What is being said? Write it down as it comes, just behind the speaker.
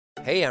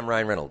Hey, I'm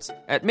Ryan Reynolds.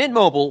 At Mint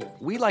Mobile,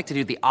 we like to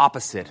do the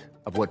opposite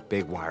of what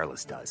Big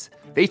Wireless does.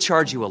 They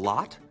charge you a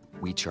lot,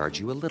 we charge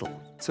you a little.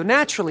 So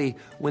naturally,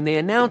 when they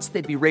announced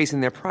they'd be raising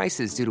their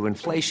prices due to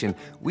inflation,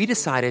 we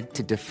decided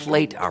to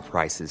deflate our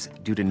prices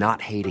due to not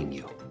hating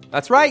you.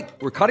 That's right.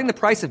 We're cutting the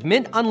price of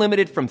Mint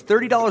Unlimited from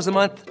 $30 a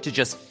month to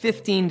just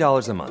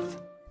 $15 a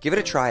month. Give it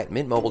a try at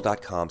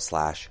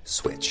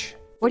mintmobile.com/switch.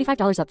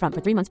 $45 up front for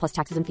 3 months plus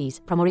taxes and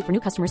fees. Promo rate for new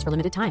customers for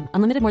limited time.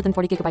 Unlimited more than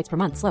 40 gigabytes per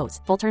month. Slows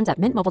full terms at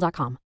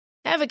mintmobile.com.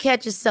 Ever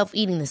catch yourself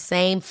eating the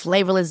same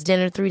flavorless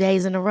dinner 3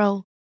 days in a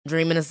row?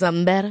 Dreaming of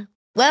something better?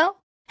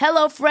 Well,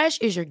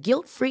 HelloFresh is your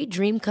guilt-free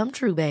dream come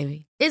true,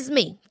 baby. It's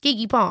me,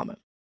 Keke Palmer.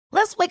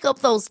 Let's wake up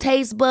those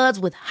taste buds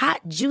with hot,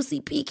 juicy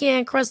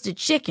pecan-crusted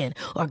chicken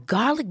or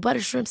garlic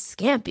butter shrimp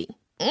scampi.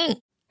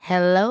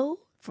 Hello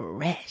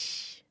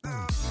Fresh.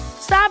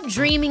 Stop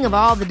dreaming of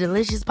all the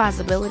delicious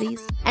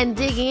possibilities and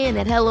dig in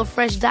at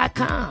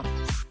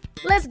HelloFresh.com.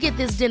 Let's get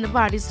this dinner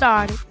party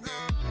started.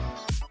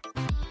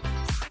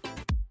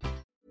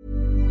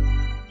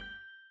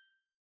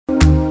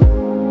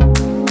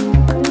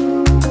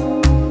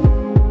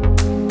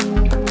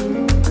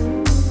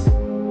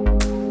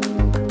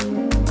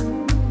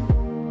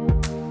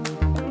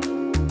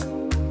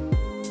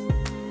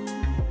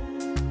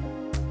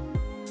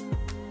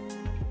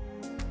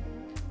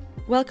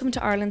 Welcome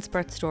to Ireland's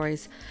Birth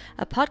Stories,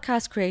 a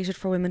podcast created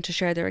for women to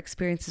share their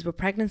experiences with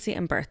pregnancy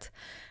and birth.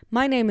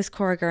 My name is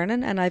Cora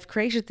Gernan and I've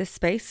created this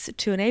space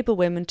to enable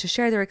women to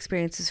share their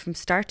experiences from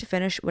start to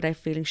finish without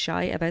feeling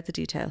shy about the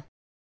detail.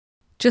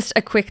 Just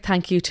a quick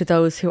thank you to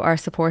those who are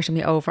supporting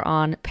me over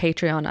on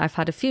Patreon. I've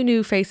had a few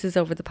new faces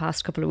over the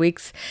past couple of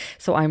weeks,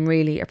 so I'm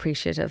really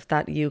appreciative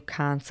that you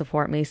can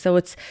support me. So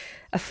it's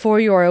a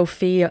 €4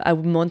 fee a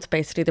month,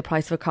 basically the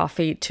price of a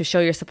coffee, to show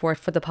your support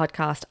for the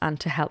podcast and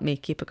to help me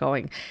keep it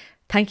going.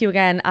 Thank you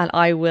again, and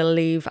I will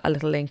leave a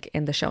little link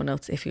in the show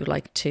notes if you'd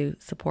like to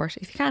support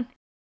if you can.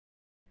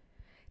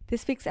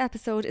 This week's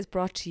episode is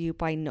brought to you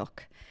by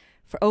Nook.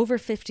 For over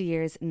 50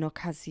 years, Nook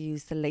has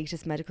used the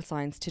latest medical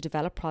science to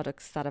develop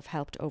products that have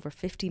helped over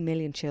 50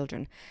 million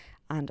children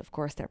and, of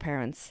course, their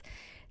parents.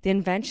 The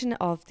invention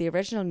of the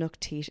original Nook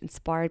teat,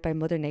 inspired by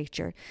Mother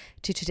Nature,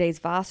 to today's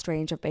vast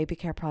range of baby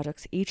care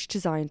products, each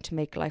designed to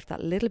make life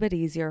that little bit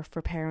easier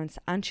for parents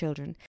and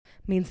children,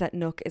 means that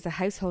Nook is a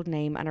household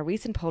name, and a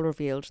recent poll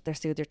revealed their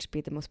soother to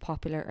be the most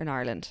popular in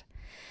Ireland.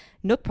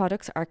 Nook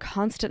products are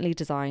constantly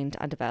designed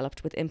and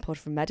developed with input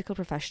from medical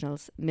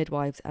professionals,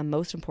 midwives, and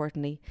most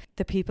importantly,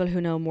 the people who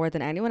know more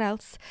than anyone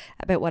else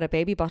about what a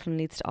baby bottle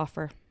needs to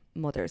offer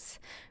mothers.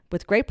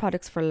 With great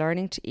products for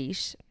learning to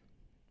eat,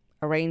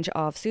 a range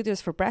of soothers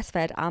for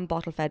breastfed and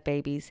bottle-fed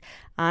babies,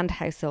 and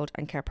household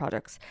and care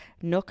products,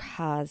 Nook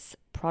has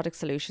product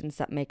solutions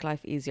that make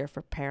life easier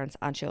for parents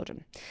and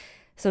children.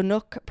 So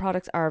Nook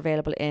products are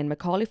available in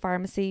Macaulay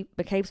Pharmacy,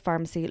 McCabe's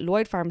Pharmacy,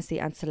 Lloyd Pharmacy,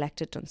 and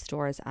selected Dunnes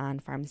Stores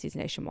and pharmacies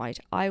nationwide.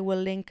 I will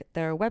link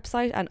their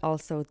website and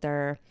also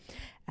their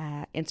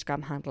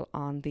Instagram handle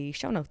on the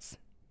show notes.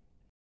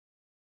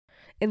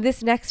 In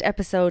this next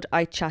episode,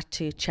 I chat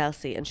to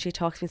Chelsea, and she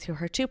talks me through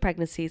her 2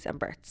 pregnancies and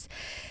births.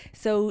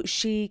 So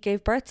she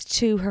gave birth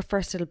to her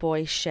first little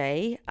boy,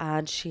 Shay,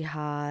 and she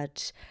had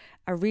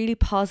a really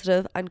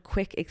positive and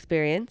quick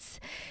experience.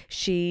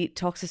 She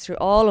talks us through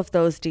all of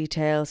those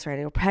details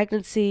surrounding her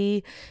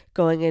pregnancy,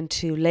 going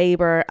into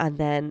labour, and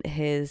then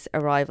his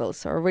arrival.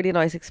 So a really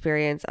nice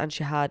experience, and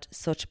she had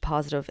such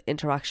positive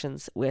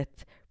interactions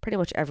with pretty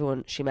much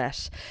everyone she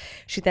met.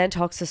 She then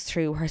talks us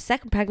through her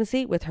second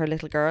pregnancy with her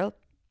little girl,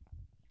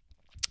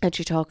 and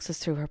she talks us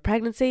through her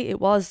pregnancy. It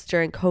was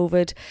during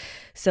COVID,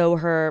 so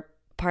her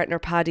partner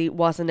Paddy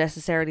wasn't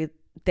necessarily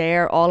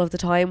there all of the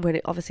time, when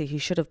obviously he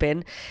should have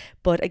been.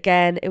 But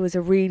again, it was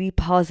a really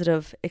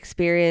positive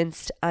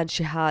experience, and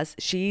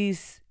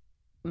she's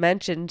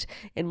mentioned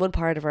in one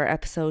part of our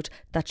episode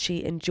that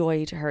she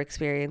enjoyed her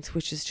experience,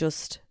 which is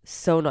just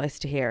so nice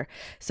to hear.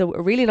 So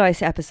a really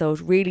nice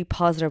episode, really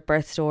positive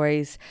birth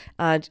stories,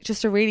 and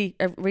just a really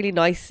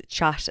nice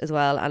chat as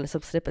well, and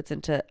some snippets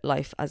into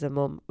life as a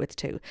mum with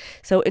 2.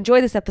 So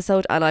enjoy this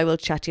episode, and I will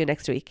chat to you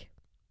next week.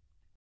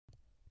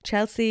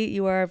 Chelsea,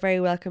 you are very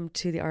welcome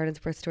to the Ireland's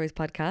Birth Stories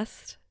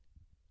podcast.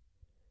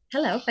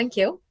 Hello, thank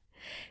you.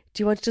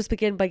 Do you want to just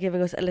begin by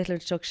giving us a little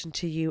introduction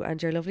to you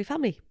and your lovely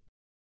family?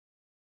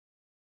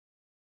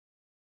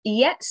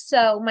 Yes,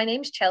 so my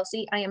name's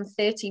Chelsea. I am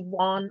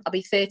 31. I'll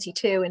be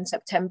 32 in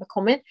September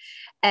coming.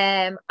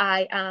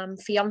 I am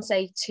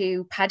fiance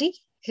to Paddy,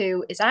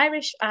 who is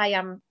Irish. I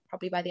am,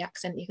 probably by the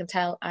accent you can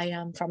tell, I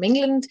am from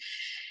England.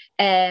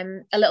 A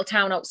little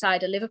town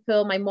outside of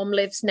Liverpool. My mum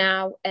lives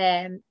now,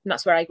 and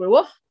that's where I grew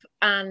up.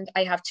 And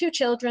I have 2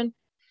 children,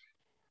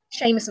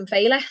 Seamus and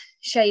Fayla.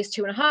 Shay is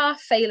 2.5.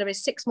 Fayla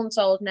is 6 months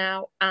old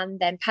now. And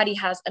then Paddy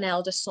has an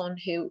elder son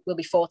who will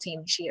be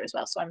 14 this year as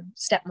well. So I'm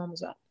stepmom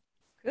as well.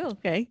 Cool.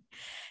 Okay.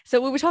 So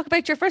will we talk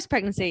about your first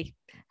pregnancy?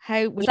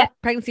 How was that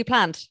pregnancy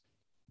planned?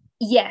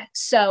 Yeah.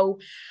 So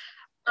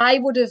I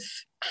would have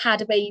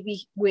had a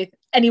baby with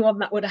anyone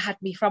that would have had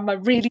me from a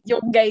really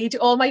young age.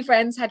 All my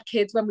friends had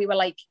kids when we were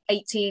like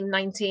 18,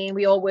 19.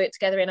 We all worked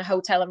together in a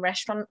hotel and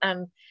restaurant,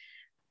 and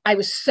I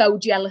was so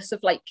jealous of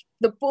like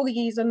the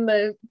buggies and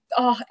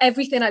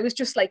everything. I was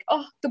just like,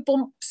 the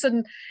bumps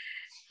and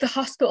the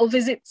hospital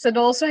visits. And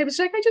also I was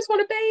like, I just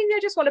want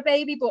a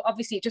baby. But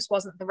obviously it just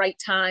wasn't the right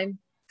time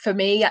for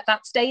me at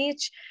that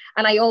stage.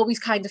 And I always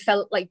kind of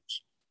felt like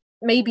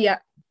maybe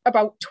at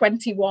about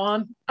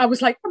 21, I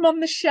was like, I'm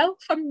on the shelf.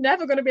 I'm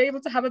never going to be able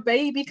to have a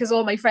baby, because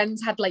all my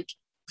friends had like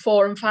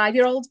 4 and 5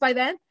 year olds by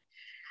then.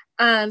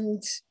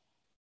 And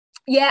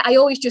yeah, I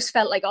always just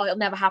felt like, it'll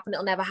never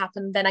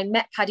happen. Then I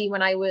met Paddy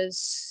when it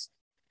was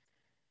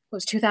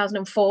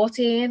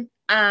 2014,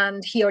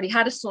 and he already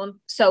had a son.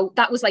 So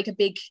that was like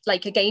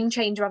a game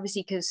changer,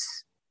 obviously, because,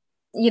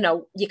 you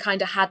know, you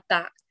kind of had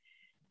that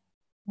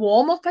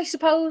warm up, I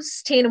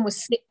suppose. Tiernan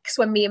was 6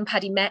 when me and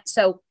Paddy met.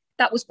 So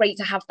that was great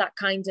to have that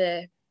kind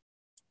of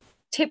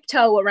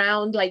tiptoe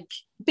around, like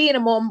being a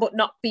mum, but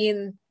not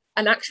being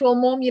an actual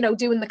mum, you know,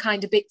 doing the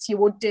kind of bits you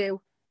would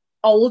do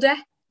older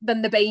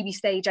than the baby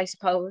stage, I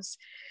suppose.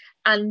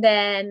 And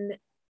then,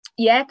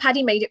 yeah,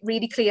 Paddy made it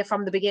really clear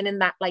from the beginning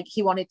that like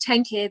he wanted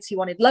 10 kids, he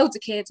wanted loads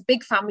of kids, a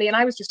big family. And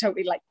I was just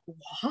totally like,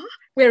 what?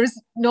 Whereas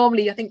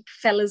normally I think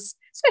fellas,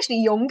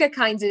 especially younger,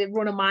 kind of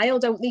run a mile,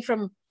 don't they,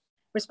 from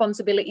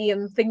responsibility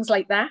and things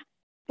like that.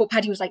 But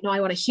Paddy was like, no,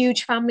 I want a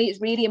huge family.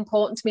 It's really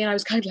important to me. And I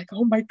was kind of like,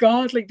 oh my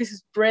God, like this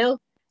is brilliant.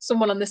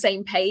 Someone on the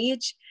same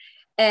page.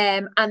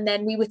 And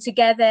then we were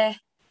together,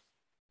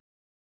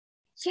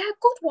 a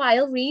good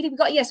while, really. We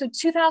got, so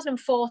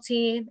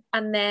 2014,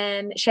 and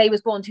then Shay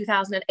was born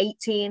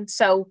 2018.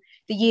 So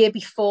the year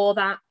before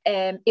that,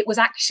 it was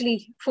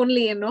actually,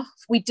 funnily enough,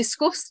 we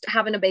discussed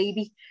having a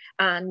baby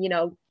and, you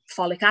know,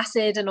 folic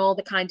acid and all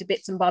the kind of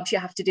bits and bobs you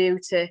have to do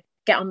to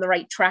get on the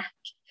right track.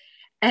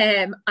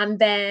 And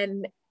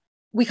then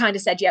we kind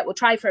of said, we'll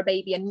try for a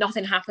baby, and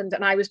nothing happened.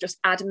 And I was just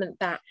adamant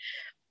that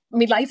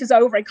my life is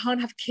over, I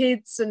can't have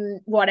kids and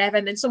whatever.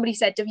 And then somebody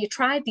said, have you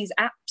tried these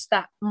apps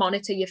that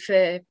monitor you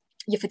for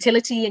your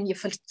fertility and your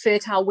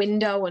fertile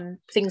window and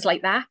things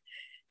like that?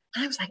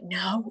 And I was like,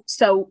 no.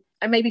 So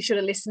I maybe should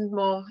have listened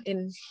more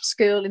in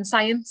school in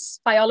science,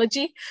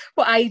 biology,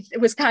 but I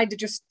was kind of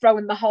just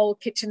throwing the whole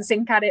kitchen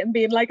sink at it and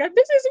being like, this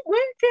isn't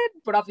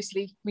working. But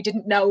obviously we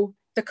didn't know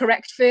the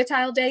correct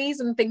fertile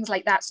days and things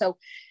like that. So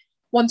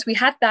once we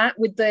had that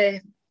with the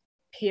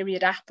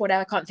period app, whatever,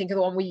 I can't think of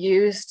the one we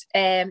used,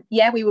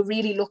 we were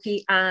really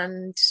lucky,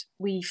 and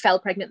we fell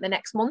pregnant the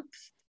next month.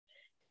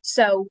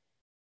 So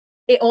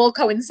it all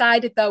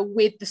coincided though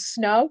with the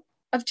snow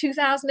of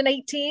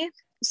 2018.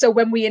 So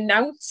when we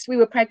announced we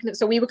were pregnant,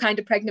 so we were kind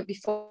of pregnant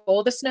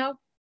before the snow,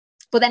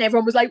 but then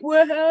everyone was like,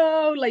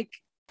 whoa, like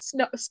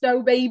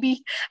snow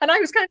baby. And I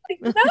was kind of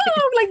like, no,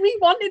 like we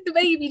wanted the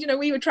baby, you know,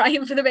 we were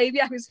trying for the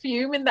baby. I was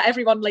fuming that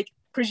everyone like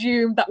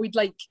presumed that we'd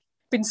like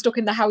been stuck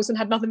in the house and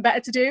had nothing better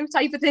to do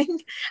type of thing.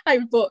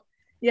 But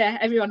yeah,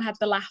 everyone had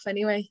the laugh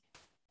anyway.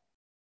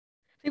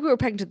 I think we were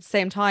pregnant at the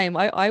same time.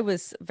 I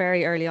was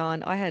very early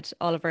on. I had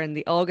Oliver in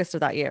the August of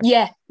that year.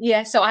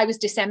 Yeah. So I was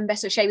December.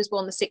 So Shay was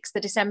born the 6th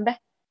of December.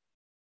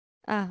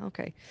 Ah,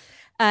 okay.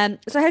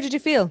 So how did you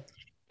feel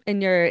in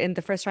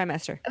the first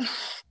trimester?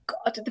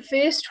 God, the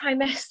first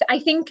trimester, I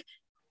think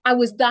I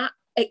was that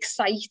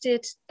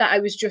excited that I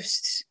was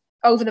just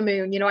over the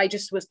moon. You know, I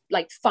just was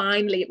like,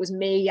 finally, it was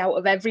me out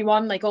of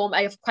everyone. Like,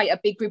 I have quite a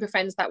big group of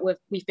friends that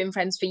we've been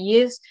friends for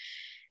years,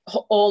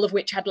 all of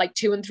which had like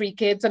 2 and 3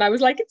 kids. And I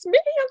was like, it's me,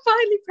 I'm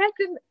finally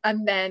pregnant.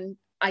 And then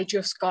I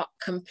just got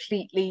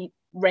completely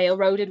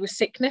railroaded with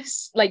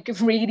sickness, like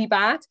really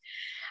bad.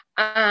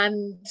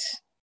 And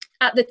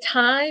at the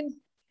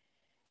time,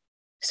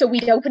 so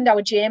we'd opened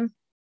our gym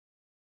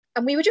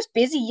and we were just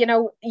busy, you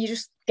know, you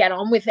just get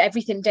on with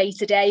everything day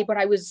to day. But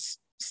I was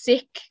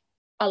sick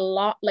a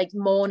lot, like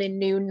morning,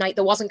 noon, night.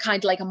 There wasn't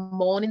kind of like a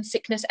morning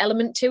sickness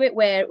element to it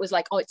where it was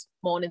like, oh, it's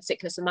morning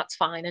sickness and that's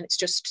fine. And it's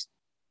just,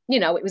 you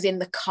know, it was in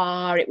the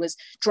car, it was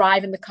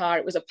driving the car,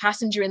 it was a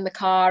passenger in the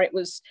car, it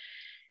was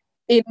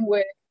in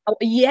work. Oh,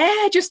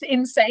 yeah, just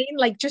insane.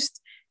 Like just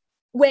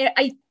where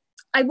I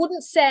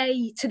wouldn't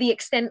say to the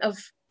extent of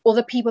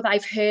other people that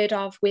I've heard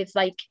of with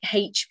like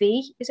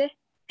HV, is it?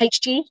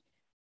 HG?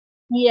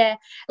 Yeah,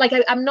 like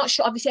I'm not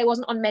sure, obviously I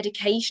wasn't on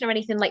medication or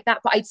anything like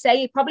that, but I'd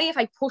say probably if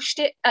I pushed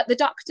it at the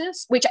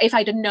doctors, which if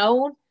I'd have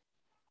known,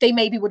 they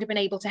maybe would have been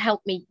able to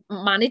help me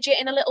manage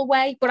it in a little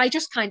way. But I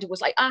just kind of was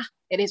like,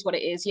 it is what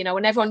it is, you know.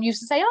 And everyone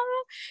used to say,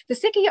 the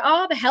sicker you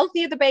are, the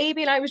healthier the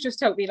baby. And I was just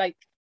totally like,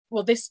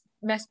 well, this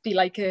must be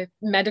like a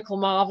medical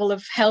marvel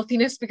of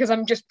healthiness because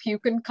I'm just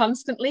puking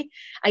constantly.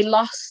 I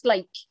lost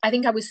I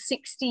think I was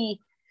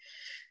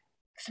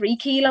 63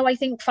 kilo, I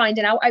think,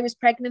 finding out I was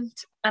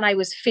pregnant, and I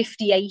was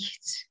 58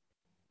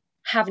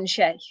 having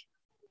Shay.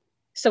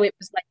 So it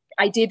was like,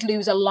 I did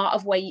lose a lot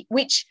of weight,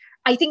 which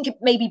I think it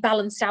maybe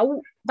balanced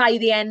out by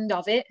the end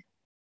of it,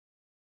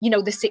 you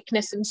know, the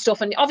sickness and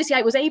stuff. And obviously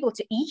I was able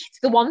to eat.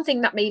 The one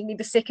thing that made me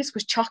the sickest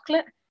was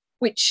chocolate,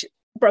 which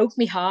broke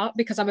my heart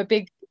because I'm a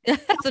big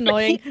That's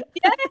annoying.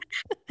 Yeah.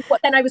 But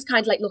then I was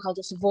kind of like, look, I'll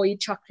just avoid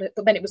chocolate.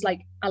 But then it was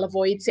like, I'll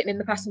avoid sitting in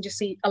the passenger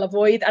seat. I'll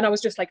avoid. And I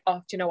was just like, oh,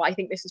 do you know what? I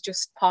think this is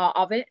just part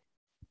of it.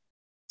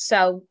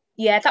 So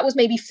yeah, that was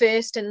maybe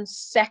first and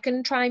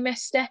second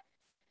trimester.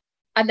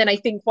 And then I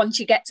think once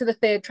you get to the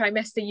third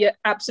trimester, you're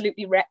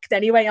absolutely wrecked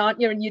anyway,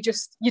 aren't you? And you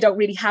don't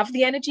really have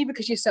the energy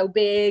because you're so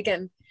big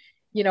and,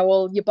 you know,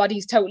 all your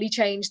body's totally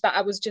changed. That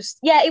I was just,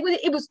 yeah,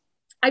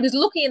 I was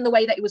lucky in the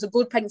way that it was a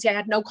good pregnancy. I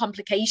had no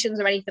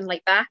complications or anything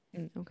like that.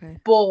 Okay.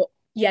 But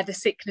yeah, the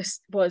sickness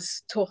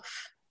was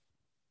tough.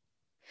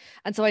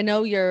 And so I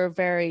know you're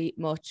very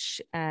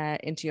much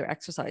into your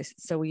exercise.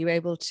 So were you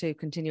able to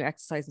continue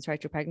exercising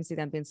throughout your pregnancy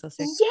then, being so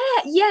sick?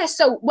 Yeah.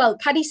 So, well,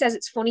 Paddy says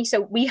it's funny.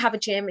 So we have a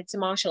gym. It's a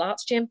martial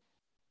arts gym.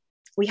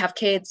 We have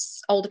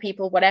kids, older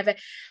people, whatever.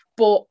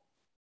 But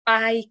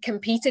I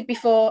competed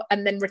before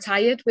and then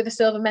retired with a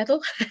silver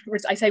medal.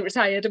 I say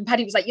retired. And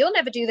Paddy was like, you'll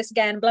never do this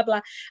again, blah,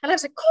 blah. And I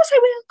was like, of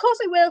course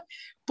I will.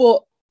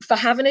 But for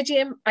having a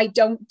gym, I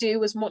don't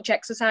do as much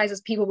exercise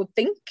as people would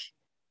think.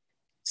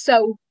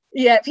 So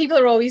yeah, people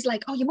are always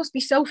like, oh, you must be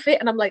so fit.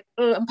 And I'm like,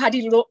 and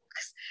Paddy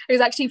looks. It was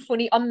actually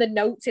funny on the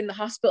notes in the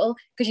hospital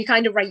because you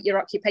kind of write your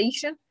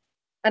occupation.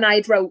 And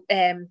I'd wrote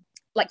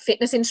like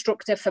fitness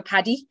instructor for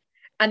Paddy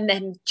and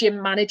then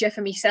gym manager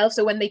for myself.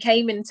 So when they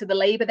came into the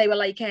labour, they were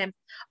like,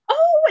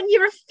 oh, and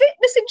you're a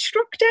fitness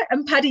instructor.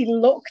 And Paddy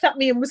looked at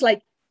me and was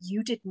like,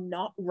 you did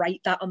not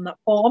write that on that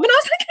form. And I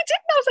was like, I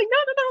didn't. I was like, no.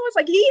 I was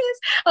like, he is.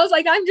 I was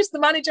like, I'm just the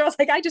manager. I was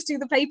like, I just do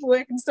the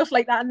paperwork and stuff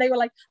like that. And they were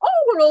like,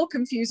 oh, we're all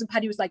confused. And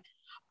Paddy was like,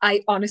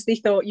 I honestly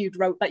thought you'd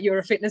wrote that you're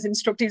a fitness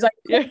instructor. He's like,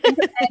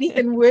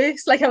 anything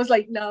worse? Like, I was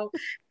like, no,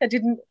 I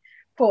didn't.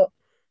 But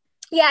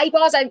yeah,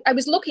 I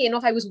was lucky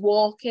enough. I was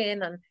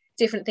walking and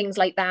different things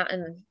like that.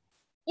 And,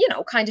 you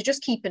know, kind of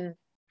just keeping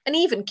an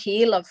even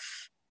keel of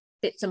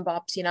bits and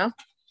bobs, you know,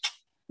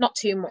 not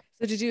too much.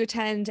 So did you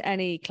attend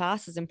any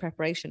classes in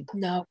preparation?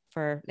 No.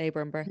 For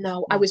labour and birth?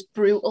 No, I was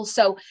brutal.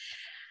 So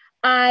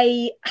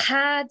I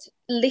had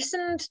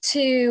listened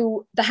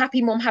to the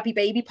Happy Mum, Happy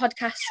Baby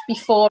podcast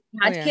before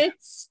I had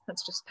kids.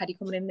 That's just Paddy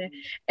coming in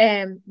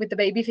there with the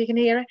baby, if you can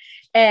hear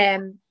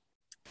it.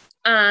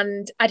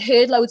 And I'd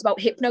heard loads about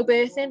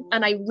hypnobirthing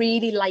and I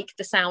really liked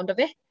the sound of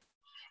it.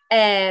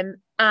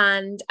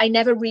 And I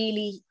never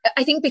really,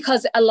 I think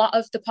because a lot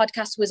of the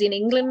podcast was in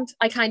England,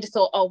 I kind of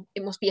thought, oh,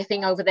 it must be a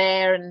thing over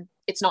there and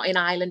it's not in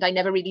Ireland. I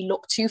never really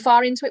looked too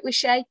far into it with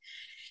Shay.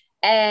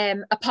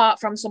 Apart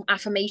from some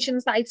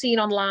affirmations that I'd seen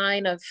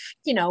online of,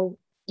 you know,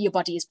 your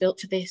body is built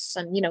for this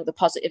and, you know, the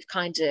positive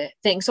kind of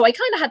thing. So I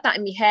kind of had that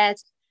in my head,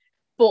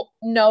 but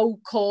no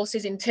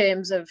courses in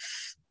terms of,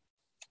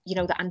 you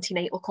know, the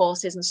antenatal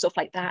courses and stuff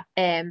like that.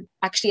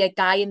 Actually, a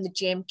guy in the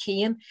gym,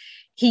 Kian,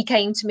 he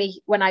came to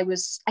me when I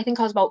was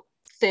about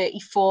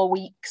 34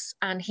 weeks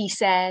and he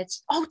said,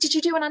 oh, did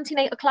you do an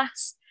antenatal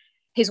class?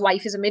 His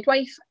wife is a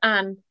midwife.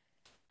 And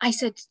I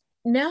said,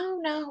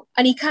 no.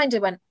 And he kind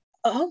of went,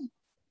 oh.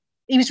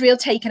 He was real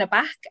taken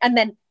aback. And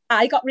then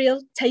I got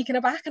real taken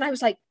aback and I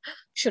was like,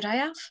 should I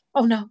have?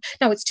 Oh, no,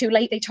 it's too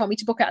late. They told me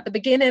to book it at the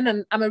beginning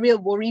and I'm a real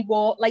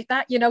worrywart like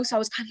that, you know? So I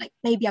was kind of like,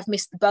 maybe I've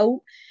missed the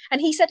boat. And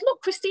he said,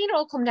 look, Christina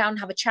will come down and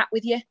have a chat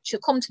with you.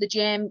 She'll come to the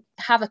gym,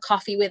 have a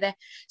coffee with her.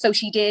 So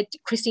she did.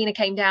 Christina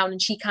came down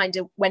and she kind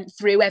of went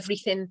through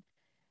everything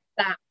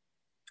that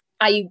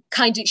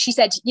she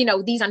said, you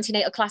know, these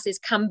antenatal classes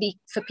can be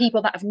for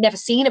people that have never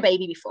seen a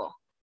baby before,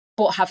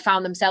 but have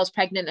found themselves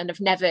pregnant and have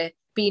never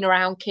been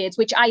around kids,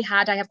 which I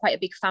have quite a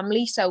big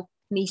family. So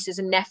nieces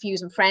and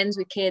nephews and friends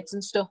with kids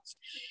and stuff.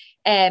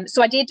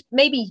 So I did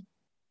maybe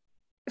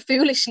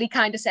foolishly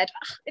kind of said,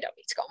 I don't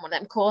need to go on one of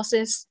them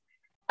courses.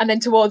 And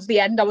then towards the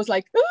end, I was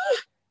like,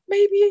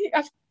 maybe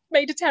I've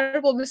made a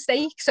terrible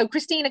mistake. So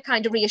Christina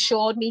kind of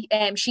reassured me.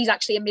 She's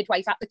actually a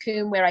midwife at the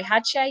Coombe where I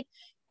had Shay.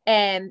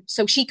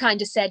 So she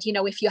kind of said, you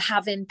know, if you're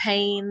having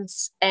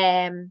pains,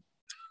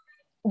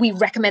 we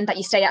recommend that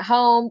you stay at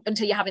home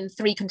until you're having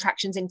 3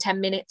 contractions in 10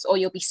 minutes or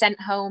you'll be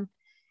sent home,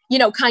 you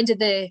know, kind of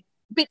the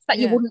bits that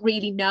you wouldn't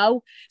really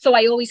know. So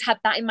I always had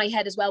that in my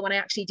head as well when I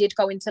actually did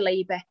go into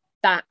labour,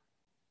 that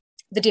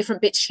the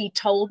different bits she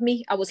told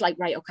me, I was like,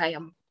 right, okay,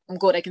 I'm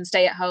good. I can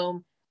stay at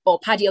home, or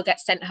Paddy will get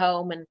sent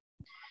home. And,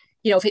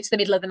 you know, if it's the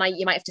middle of the night,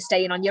 you might have to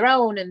stay in on your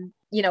own. And,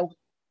 you know,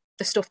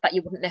 the stuff that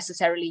you wouldn't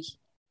necessarily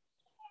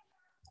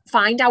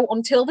find out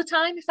until the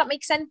time, if that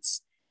makes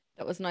sense.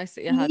 That was nice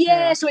that you had.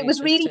 Yeah, so it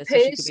was really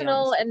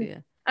personal.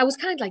 And I was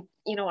kind of like,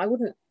 you know,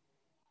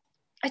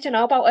 I don't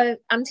know about an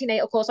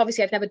antenatal course.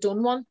 Obviously, I've never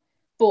done one.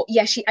 But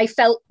yeah, I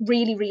felt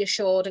really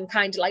reassured and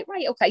kind of like,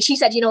 right, okay. She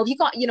said, you know, have you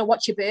got, you know,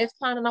 what's your birth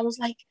plan? And I was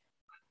like,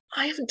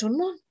 I haven't done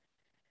one.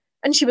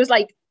 And she was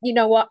like, you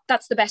know what,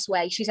 that's the best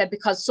way. She said,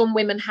 because some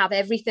women have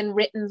everything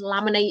written,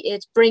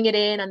 laminated, bring it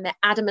in, and they're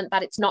adamant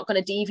that it's not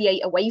going to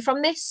deviate away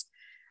from this.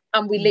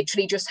 And we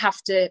literally just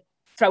have to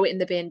throw it in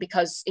the bin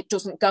because it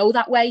doesn't go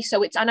that way.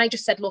 So and I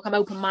just said, look, I'm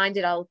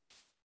open-minded. I'll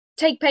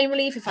take pain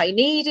relief if I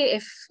need it.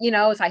 If, you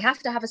know, if I have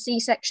to have a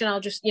C-section,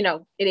 I'll just, you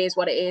know, it is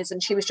what it is.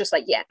 And she was just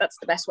like, yeah, that's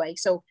the best way.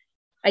 So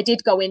I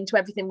did go into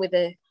everything with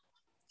a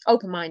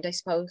open mind, I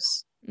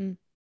suppose.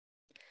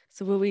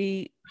 So will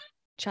we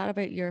chat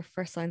about your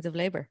first signs of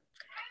labour?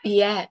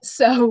 Yeah,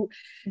 so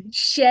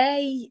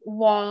Shay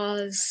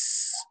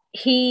was,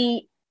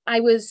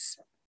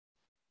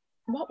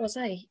 what was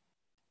I?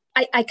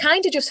 I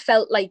kind of just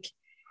felt like,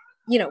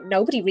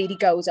 nobody really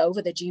goes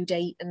over the due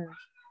date. And,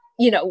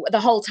 the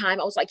whole time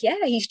I was like,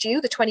 yeah, he's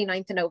due the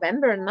 29th of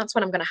November and that's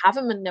when I'm going to have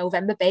him, and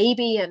November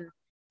baby. And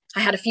I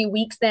had a few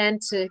weeks then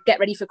to get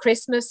ready for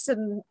Christmas,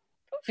 and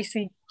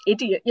obviously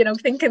idiot,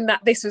 thinking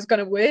that this was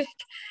going to work.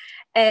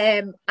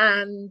 And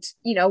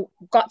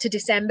got to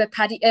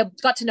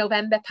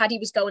November, Paddy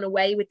was going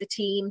away with the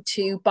team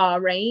to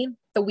Bahrain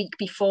the week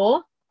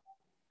before,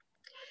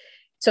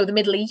 so the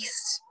Middle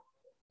East.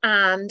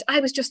 And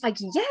I was just like,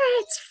 yeah,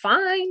 it's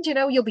fine,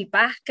 you'll be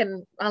back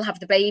and I'll have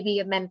the baby.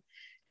 And then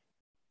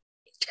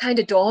it kind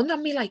of dawned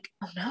on me like,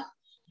 oh no,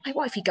 like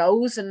what if he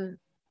goes and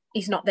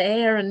he's not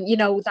there? And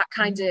that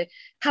kind of,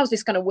 how's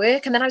this going to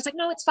work? And then I was like,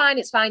 no, it's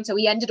fine. So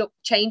he ended up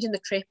changing the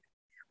trip.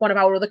 One of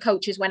our other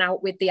coaches went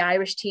out with the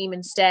Irish team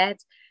instead.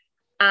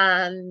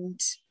 And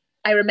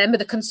I remember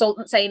the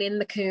consultant saying in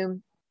the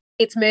coombe,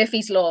 it's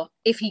Murphy's Law.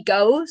 If he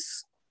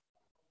goes,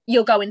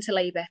 you'll go into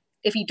labour.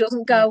 If he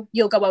doesn't go,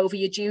 you'll go over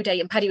your due date.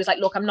 And Paddy was like,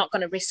 look, I'm not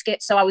going to risk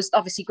it. So I was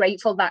obviously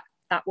grateful that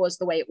that was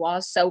the way it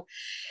was. So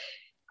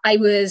I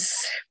was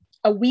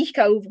a week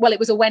over, well, it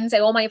was a Wednesday.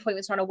 All my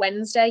appointments were on a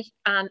Wednesday.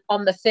 And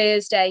on the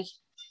Thursday,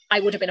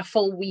 I would have been a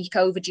full week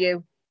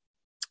overdue.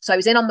 So I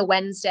was in on the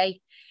Wednesday.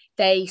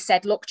 They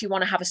said, look, do you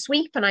want to have a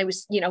sweep? And I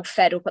was,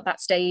 fed up at that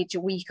stage, a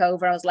week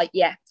over. I was like,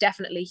 yeah,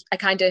 definitely. I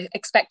kind of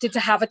expected to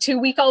have a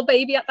 2-week-old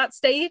baby at that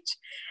stage.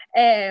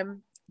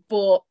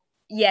 But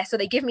yeah, so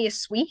they give me a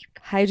sweep.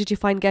 How did you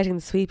find getting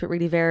the sweep? It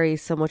really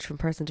varies so much from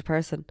person to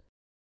person.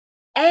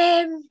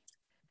 I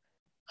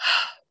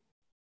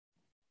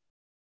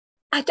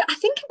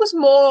think it was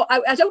more,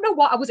 I don't know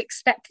what I was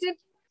expecting.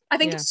 I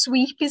think a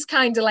sweep is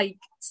kind of like,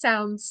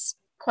 sounds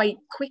quite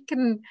quick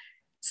and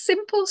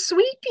simple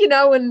sweep,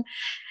 and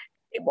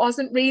it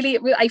wasn't really.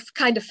 I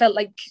kind of felt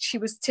like she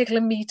was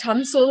tickling me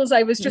tonsils.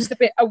 I was just a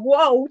bit,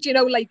 whoa,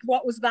 like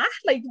what was that?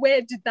 Like where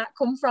did that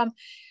come from?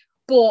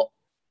 But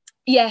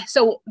yeah,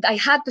 so I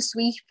had the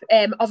sweep.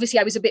 Obviously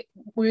I was a bit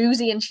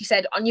woozy, and she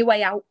said, on your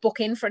way out, book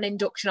in for an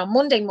induction on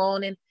Monday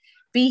morning,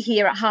 be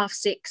here at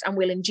 6:30 and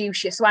we'll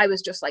induce you. So I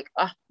was just like,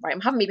 oh, right,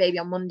 I'm having my baby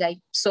on Monday,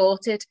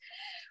 sorted.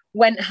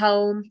 Went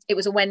home, it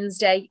was a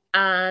Wednesday,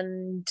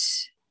 and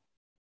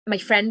my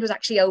friend was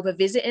actually over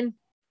visiting.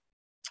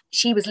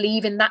 She was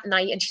leaving that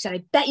night and she said,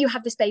 I bet you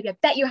have this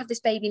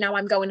baby. Now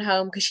I'm going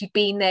home, because she'd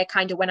been there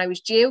kind of when I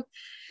was due.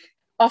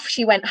 Off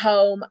she went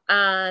home,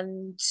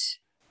 and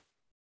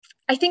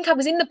I think I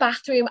was in the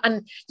bathroom,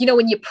 and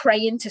when you're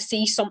praying to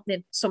see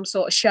something, some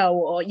sort of show,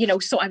 or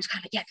so I was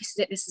kind of like, yeah, this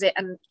is it.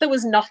 And there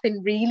was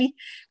nothing really.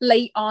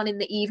 Late on in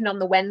the evening on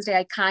the Wednesday,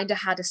 I kind of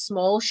had a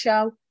small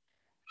show,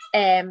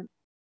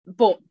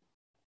 but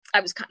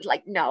I was kind of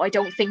like, no, I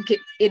don't think it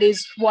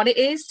is what it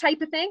is,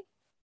 type of thing.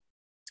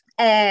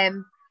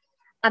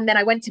 And then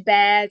I went to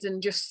bed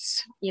and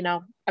just,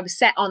 I was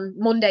set on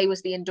Monday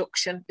was the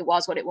induction. It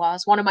was what it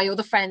was. One of my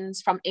other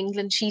friends from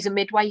England, she's a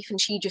midwife, and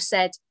she just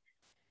said,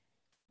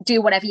 do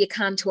whatever you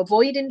can to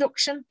avoid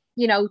induction.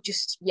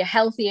 Just you're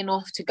healthy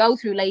enough to go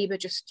through labour.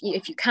 Just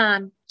if you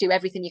can, do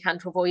everything you can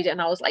to avoid it.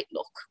 And I was like,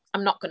 look,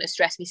 I'm not going to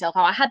stress myself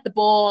out. I had the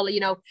ball,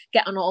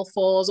 get on all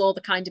fours, all the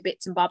kind of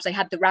bits and bobs. I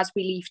had the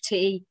raspberry leaf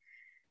tea,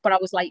 but I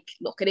was like,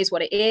 look, it is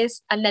what it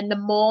is. And then the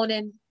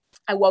morning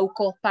I woke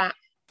up at,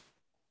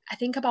 I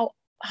think about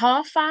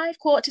 5:30,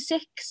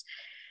 6:45.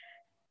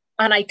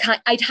 And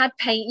I'd had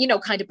pain,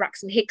 kind of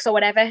Braxton Hicks or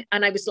whatever.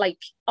 And I was like,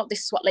 oh,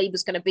 this is what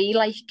labour's going to be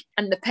like.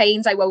 And the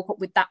pains I woke up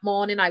with that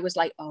morning, I was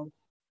like, oh,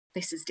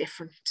 this is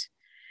different.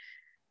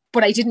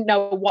 But I didn't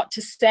know what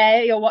to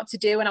say or what to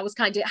do. And I was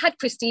I had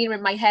Christina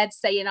in my head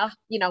saying,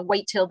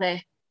 wait till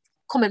they're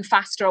coming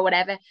faster or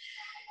whatever.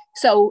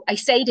 So I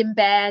stayed in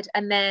bed,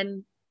 and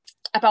then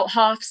about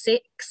 6:30,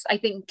 I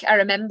think I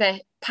remember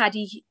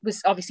Paddy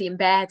was obviously in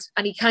bed,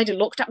 and he kind of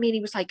looked at me and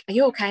he was like, are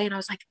you okay? And I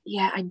was like,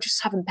 yeah, I'm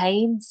just having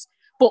pains.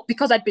 But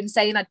because I'd been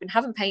saying I'd been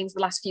having pains the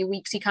last few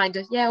weeks, he kind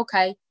of, yeah,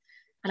 okay.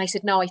 And I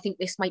said, no, I think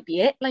this might be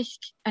it. Like,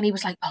 and he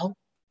was like, oh.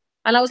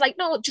 And I was like,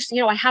 no, just,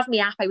 I have my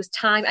app.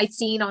 I'd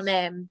seen on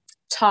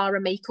Tara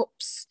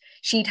Makeups,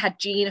 she'd had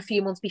Jean a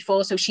few months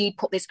before, so she'd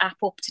put this app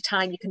up to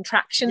time your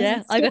contractions.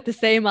 Yeah, I got the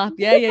same app.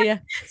 Yeah.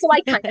 So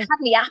I kind of had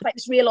my app. I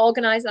was real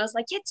organised. And I was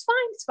like, yeah,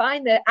 it's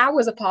fine. They're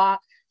hours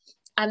apart.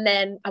 And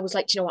then I was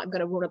like, do you know what? I'm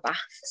going to run a bath,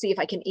 see if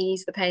I can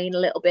ease the pain a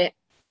little bit.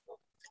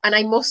 And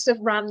I must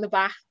have ran the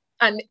bath.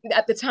 And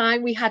at the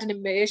time we had an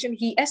immersion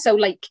heater. So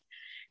like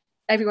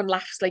everyone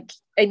laughs, like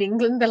in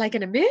England, they're like,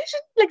 an immersion?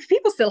 Like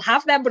people still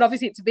have them, but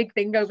obviously it's a big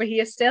thing over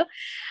here still.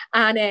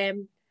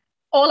 And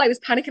all I was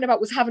panicking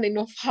about was having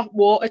enough hot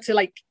water to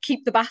like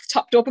keep the bath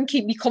topped up and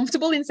keep me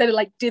comfortable instead of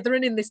like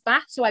dithering in this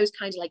bath. So I was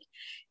kind of like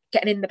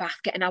getting in the bath,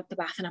 getting out the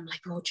bath. And I'm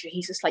like, oh,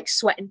 Jesus, like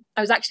sweating.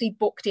 I was actually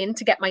booked in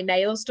to get my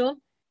nails done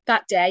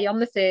that day on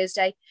the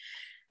Thursday.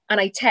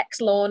 And I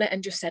text Lorna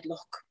and just said,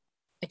 look,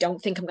 I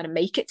don't think I'm going to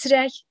make it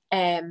today.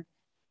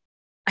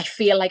 I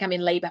feel like I'm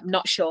in labour. I'm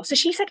not sure. So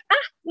she said,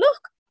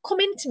 look, come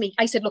into me.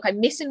 I said, look, I'm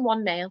missing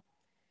one nail.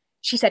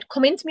 She said,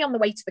 come into me on the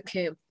way to the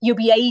comb. You'll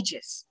be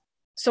ages.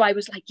 So I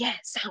was like, yeah,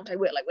 sound, I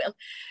will.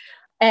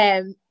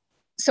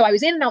 So I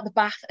was in and out the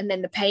bath, and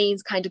then the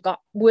pains kind of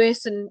got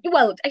worse. And,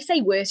 well, I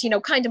say worse,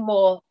 kind of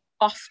more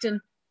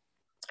often.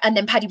 And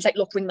then Paddy was like,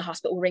 look, ring the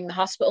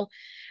hospital.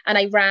 And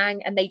I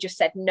rang, and they just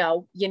said,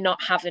 no, you're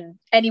not having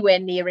anywhere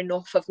near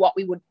enough of what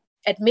we would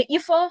admit you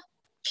for.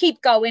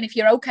 Keep going if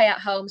you're okay at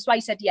home. So I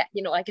said, yeah,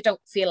 I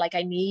don't feel like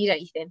I need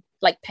anything,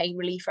 like pain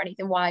relief or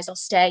anything wise, I'll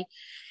stay.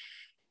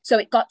 So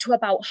it got to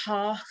about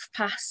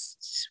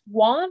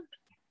 1:30,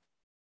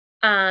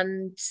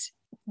 and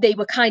they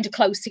were kind of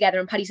close together.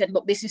 And Paddy said,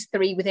 look, this is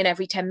 3 within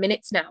every 10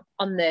 minutes now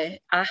on the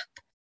app.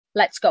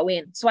 Let's go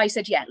in. So I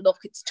said, yeah, look,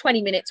 it's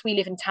 20 minutes. We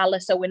live in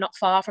Tallaght, so we're not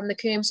far from the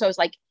comb. So I was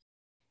like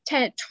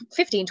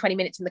 15, 20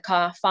 minutes in the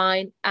car,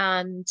 fine.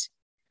 And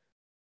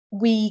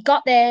we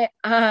got there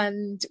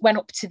and went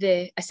up to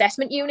the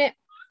assessment unit.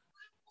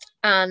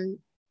 And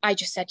I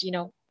just said,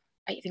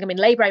 I think I'm in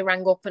labour. I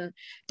rang up, and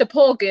the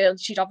poor girl,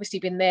 she'd obviously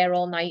been there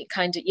all night,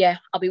 kind of, yeah,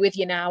 I'll be with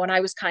you now. And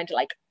I was kind of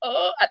like,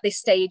 oh, at this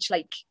stage,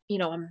 like,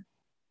 I'm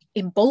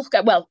in bulk.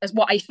 Well, as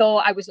what I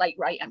thought, I was like,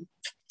 right, I'm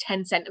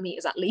 10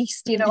 centimetres at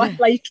least, I'm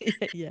like,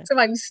 yeah. So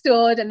I'm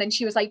stood, and then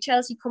she was like,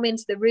 Chelsea, come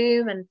into the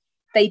room. And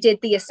they did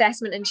the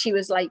assessment, and she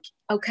was like,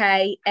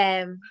 okay,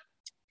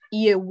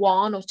 you're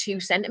 1 or 2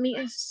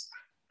 centimetres.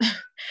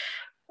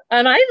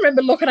 And I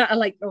remember looking at her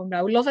like, oh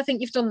no, love, I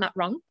think you've done that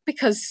wrong,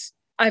 because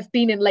I've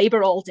been in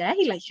labour all day.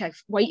 Like,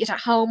 I've waited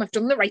at home. I've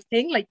done the right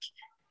thing. Like,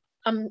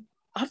 I'm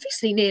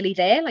obviously nearly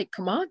there. Like,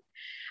 come on.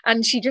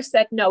 And she just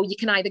said, no, you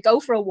can either go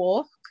for a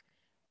walk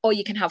or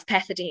you can have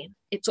pethidine.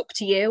 It's up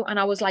to you.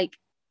 And I was like,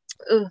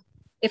 ugh.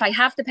 If I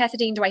have the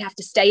pethidine, do I have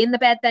to stay in the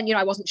bed then?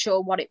 I wasn't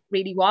sure what it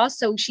really was.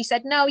 So she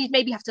said, no, you'd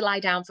maybe have to lie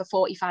down for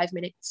 45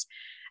 minutes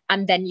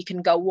and then you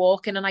can go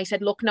walking. And I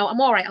said, look, no, I'm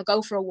all right. I'll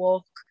go for a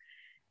walk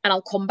and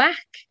I'll come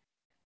back.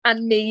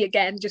 And me,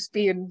 again, just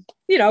being,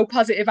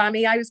 positive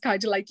Annie, I was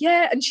kind of like,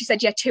 yeah. And she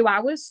said, yeah, 2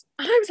 hours.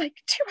 And I was like,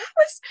 2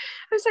 hours?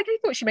 I was like, I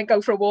thought she meant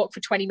go for a walk for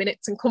 20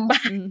 minutes and come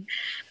back. And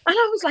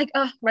I was like,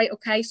 oh, right,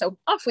 okay. So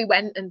off we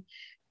went and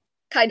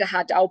kind of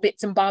had our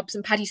bits and bobs.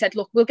 And Paddy said,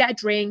 look, we'll get a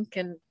drink.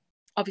 And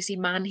obviously,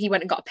 he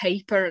went and got a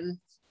paper and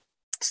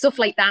stuff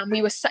like that. And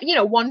we were,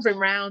 wandering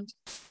around.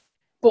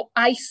 But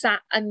I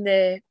sat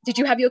did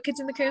you have your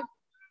kids in the comb?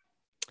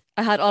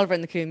 I had Oliver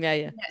in the comb,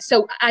 yeah.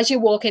 So as you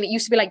walk in, it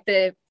used to be like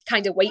the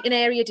kind of waiting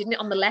area, didn't it,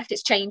 on the left?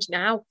 It's changed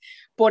now.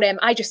 But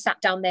I just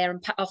sat down there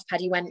and off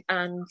Paddy went,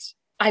 and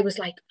I was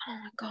like, oh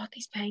my God,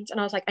 these pains. And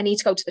I was like, I need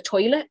to go to the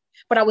toilet.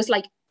 But I was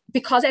like,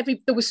 because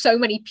there was so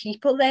many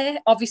people there,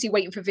 obviously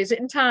waiting for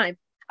visiting time,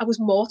 I was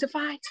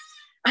mortified.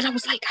 And I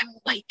was like,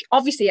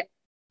 obviously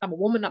I'm a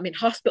woman, I'm in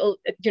hospital,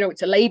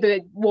 it's a labour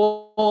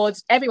ward,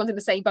 everyone's in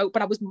the same boat,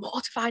 but I was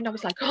mortified. And I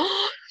was like,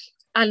 oh.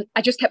 And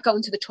I just kept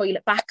going to the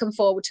toilet, back and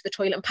forward to the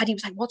toilet. And Paddy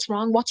was like, what's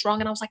wrong?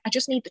 And I was like, I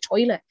just need the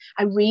toilet.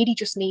 I really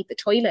just need the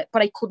toilet.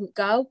 But I couldn't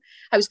go.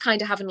 I was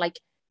kind of having like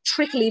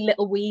trickly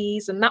little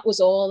wheeze, and that was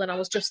all. And I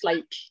was just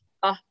like,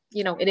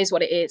 it is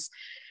what it is.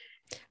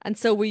 And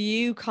so were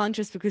you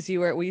conscious because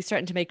were you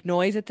starting to make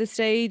noise at this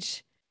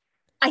stage?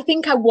 I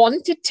think I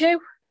wanted to,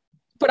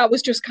 but I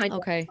was just kind of,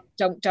 okay.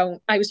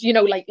 Don't. I was,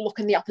 like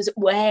looking the opposite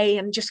way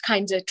and just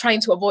kind of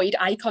trying to avoid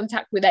eye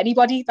contact with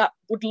anybody that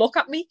would look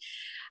at me.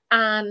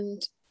 And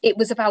it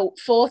was about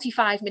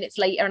 45 minutes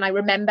later. And I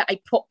remember I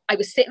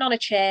was sitting on a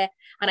chair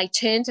and I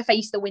turned to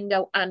face the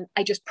window and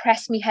I just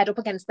pressed my head up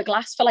against the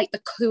glass for like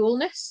the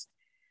coolness.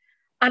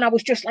 And I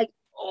was just like,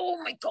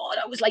 oh my God,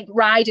 I was like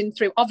riding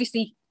through.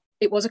 Obviously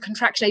it was a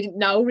contraction. I didn't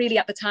know really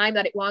at the time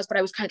that it was, but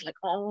I was kind of like,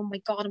 oh my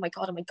God,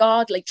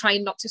 like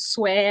trying not to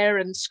swear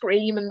and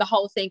scream and the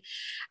whole thing.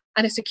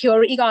 And a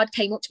security guard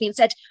came up to me and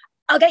said,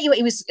 I'll get you.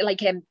 It was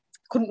like,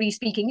 couldn't really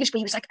speak English, but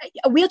he was like,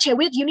 a wheelchair,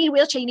 you need a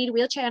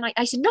wheelchair. And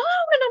I said, no.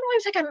 I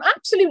was like, I'm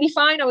absolutely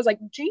fine. I was like,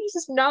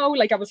 Jesus, no.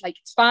 Like, I was like,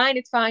 it's fine.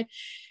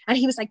 And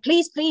he was like,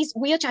 please,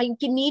 wheelchair, you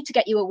need to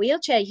get you a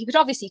wheelchair. He could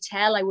obviously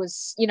tell I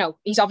was,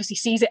 he's obviously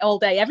sees it all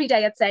day, every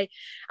day, I'd say.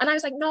 And I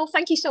was like, no,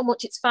 thank you so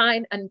much. It's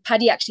fine. And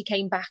Paddy actually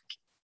came back.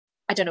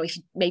 I don't know if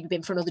he'd maybe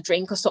been for another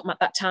drink or something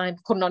at that time.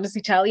 Couldn't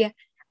honestly tell you.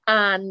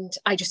 And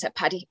I just said,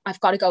 Paddy, I've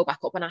got to go back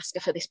up and ask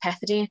her for this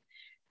pethidine.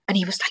 And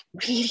he was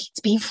like, really? It's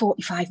been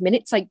 45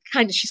 minutes. Like,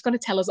 kind of, she's going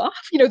to tell us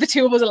off. The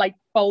two of us are like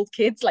bold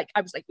kids. Like,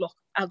 I was like, look,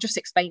 I'll just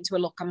explain to her,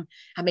 look,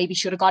 I maybe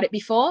should have got it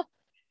before.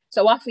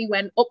 So off we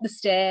went up the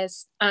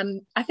stairs.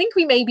 And I think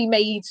we maybe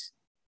made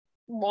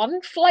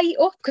one flight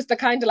up because they're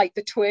kind of like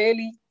the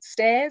twirly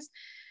stairs.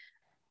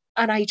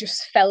 And I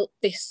just felt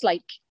this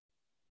like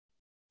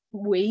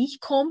wee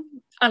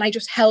come. And I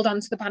just held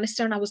onto the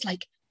banister and I was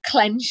like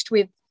clenched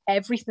with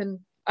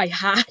everything I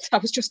had. I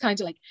was just kind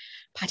of like,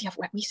 Paddy, I've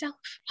wet myself.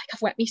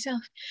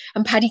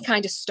 And Paddy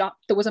kind of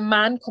stopped. There was a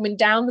man coming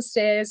down the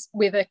stairs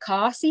with a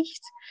car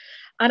seat.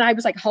 And I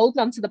was like holding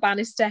onto the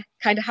banister,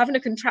 kind of having a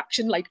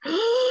contraction, like,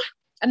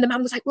 And the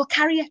man was like, we'll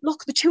carry her.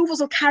 Look, the two of us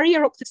will carry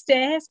her up the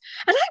stairs.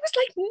 And I was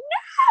like, no.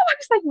 I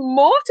was like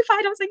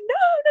mortified. I was like, no.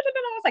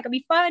 I was like, I'll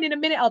be fine in a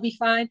minute. I'll be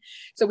fine.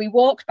 So we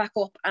walked back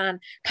up and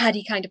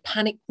Paddy kind of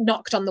panicked,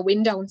 knocked on the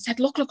window and said,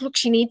 look,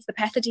 she needs the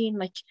pethidine.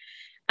 Like,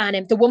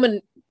 and the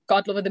woman,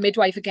 God love her, the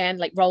midwife again,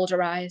 like rolled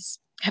her eyes.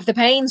 Have the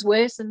pains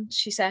worsened?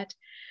 She said.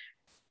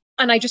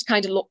 And I just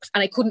kind of looked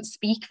and I couldn't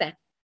speak then.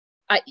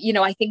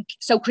 I think,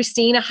 so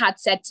Christina had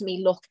said to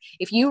me, look,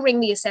 if you ring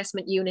the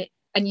assessment unit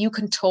and you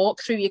can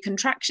talk through your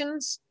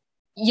contractions,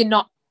 you're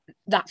not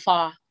that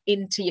far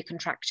into your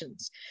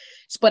contractions.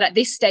 But at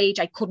this stage,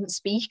 I couldn't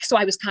speak. So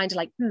I was kind of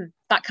like,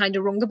 that kind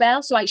of rung a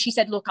bell. So she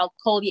said, look, I'll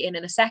call you in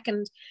a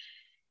second.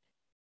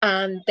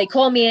 And they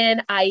called me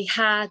in. I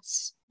had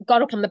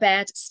got up on the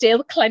bed,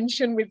 still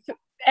clenching with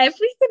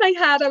everything I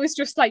had. I was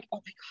just like, oh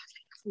my God,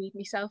 I freed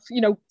myself,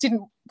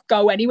 didn't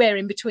go anywhere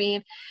in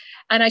between.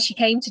 And as she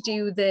came to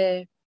do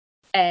the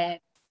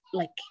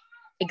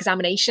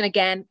examination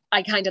again,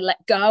 I kind of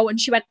let go and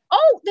she went,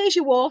 oh, there's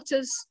your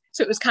waters.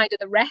 So it was kind of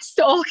the rest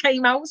all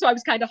came out. So I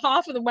was kind of,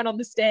 half of them went on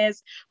the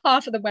stairs,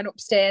 half of them went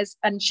upstairs.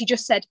 And she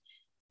just said,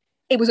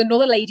 it was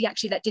another lady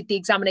actually that did the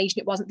examination.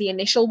 It wasn't the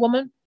initial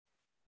woman.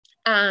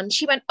 And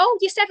she went, oh,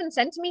 you're 7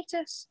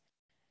 centimeters.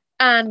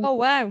 And oh,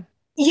 wow.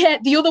 Yeah,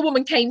 the other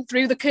woman came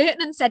through the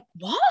curtain and said,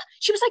 what?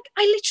 She was like,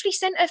 I literally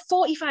sent her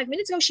 45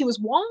 minutes ago. She was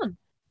 1.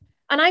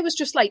 And I was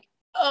just like,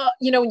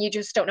 and you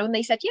just don't know. And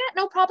they said, yeah,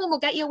 no problem. We'll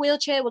get you a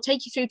wheelchair. We'll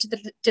take you through to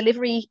the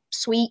delivery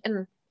suite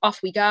and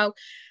off we go.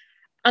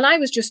 And I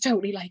was just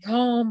totally like,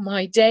 oh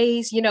my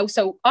days,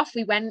 so off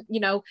we went,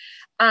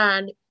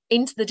 and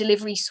into the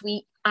delivery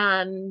suite.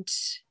 And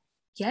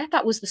yeah,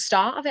 that was the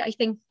start of it. I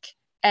think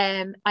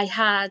I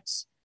had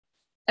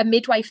a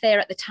midwife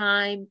there at the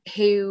time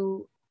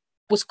who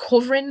was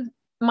covering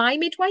my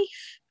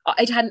midwife.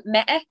 I hadn't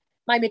met her.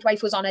 My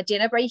midwife was on a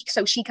dinner break.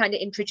 So she kind of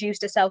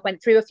introduced herself,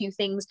 went through a few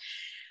things.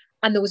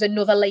 And there was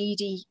another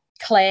lady,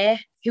 Claire,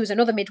 who was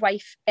another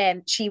midwife.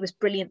 She was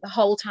brilliant the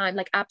whole time,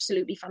 like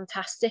absolutely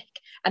fantastic.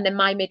 And then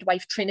my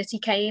midwife, Trinity,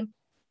 came.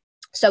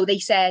 So they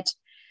said,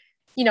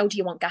 do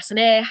you want gas and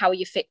air? How are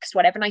you fixed?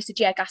 Whatever. And I said,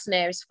 yeah, gas and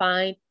air is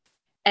fine.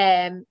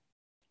 And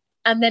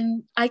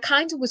then I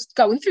kind of was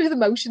going through the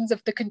motions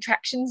of the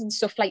contractions and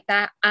stuff like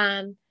that.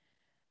 And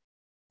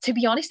to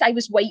be honest, I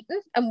was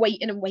waiting. And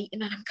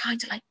I'm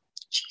kind of like,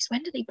 geez,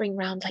 when do they bring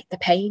around like the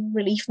pain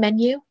relief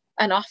menu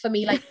and offer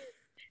me like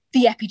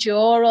the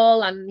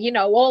epidural and,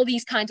 all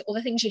these kinds of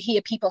other things you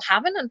hear people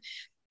having. And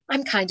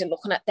I'm kind of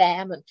looking at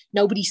them and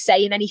nobody's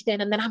saying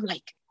anything. And then I'm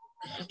like,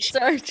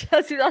 sorry,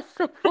 Chelsea, that's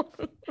so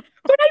funny.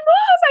 But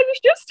I was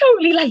just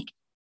totally like,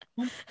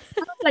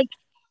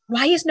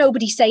 why is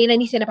nobody saying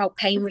anything about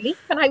pain relief?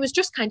 And I was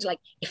just kind of like,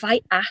 if I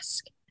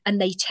ask and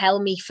they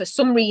tell me for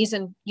some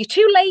reason, you're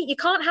too late, you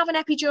can't have an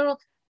epidural,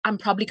 I'm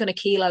probably going to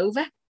keel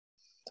over.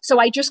 So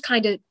I just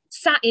kind of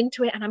sat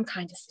into it and I'm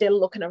kind of still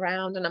looking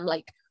around and I'm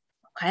like,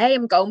 okay,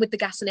 I'm going with the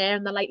gas and air.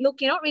 And they're like,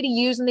 look, you're not really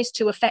using this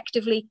too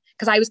effectively,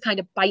 because I was kind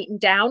of biting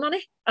down on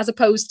it as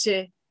opposed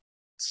to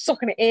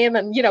sucking it in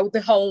and,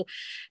 the whole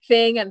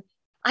thing. And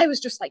I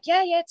was just like,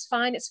 yeah, it's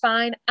fine.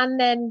 And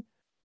then,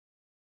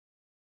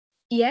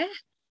 yeah,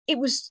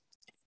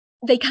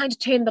 they kind of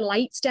turned the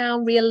lights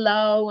down real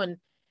low. And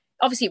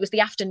obviously it was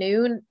the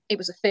afternoon, it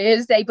was a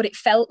Thursday, but it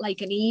felt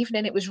like an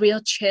evening. It was real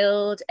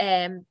chilled.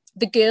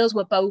 The girls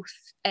were both,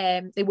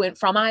 they weren't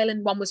from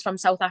Ireland. One was from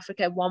South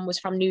Africa, one was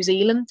from New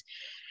Zealand.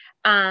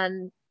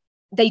 And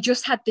they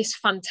just had this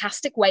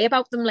fantastic way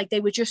about them. Like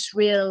they were just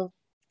real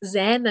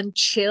zen and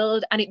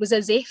chilled. And it was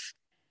as if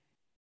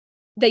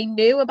they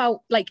knew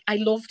about, like, I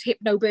loved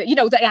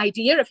hypnobirthing, the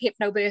idea of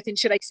hypnobirthing,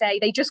 should I say.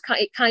 They just,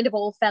 it kind of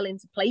all fell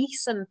into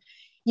place. And,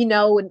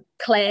 and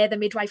Claire, the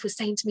midwife, was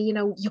saying to me,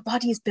 your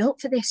body is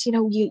built for this,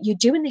 you're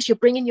doing this, you're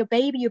bringing your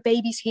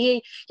baby's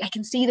here, I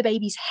can see the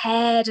baby's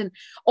head, and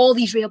all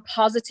these real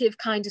positive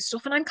kind of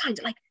stuff. And I'm kind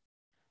of like,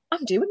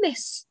 I'm doing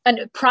this.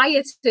 And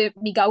prior to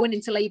me going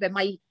into labour,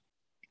 my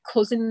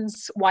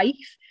cousin's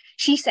wife,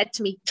 she said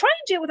to me, try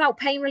and do it without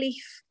pain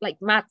relief, like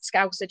mad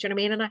scouser, do you know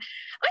what I mean? And I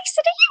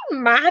said, are you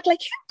mad? Like,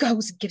 who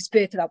goes and gives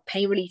birth without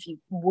pain relief, you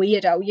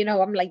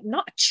weirdo? I'm like,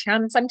 not a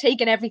chance. I'm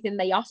taking everything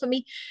they offer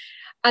me.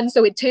 And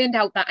so it turned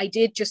out that I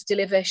did just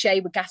deliver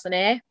Shay with gas and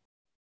air.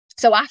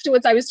 So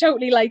afterwards I was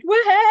totally like, well,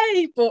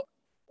 hey, but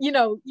you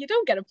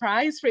don't get a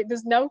prize for it.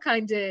 There's no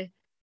kind of,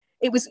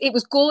 it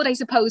was good, I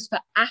suppose, for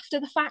after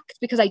the fact,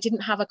 because I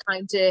didn't have a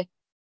kind of,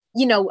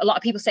 a lot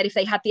of people said if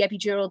they had the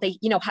epidural, they,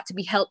 had to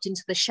be helped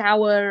into the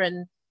shower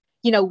and,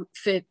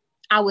 for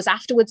hours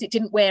afterwards, it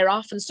didn't wear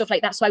off and stuff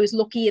like that. So I was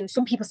lucky. And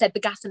some people said the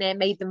gas and air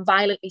made them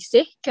violently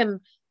sick. And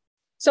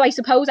so I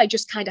suppose I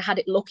just kind of had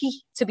it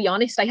lucky, to be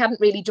honest. I hadn't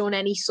really done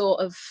any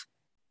sort of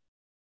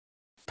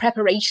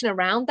preparation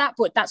around that,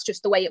 but that's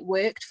just the way it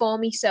worked for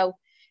me. So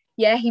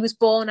yeah, he was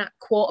born at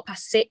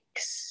 6:15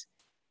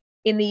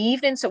 in the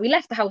evening. So we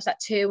left the house at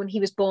 2 and he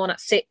was born at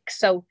 6.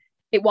 So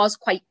it was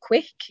quite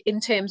quick in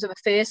terms of a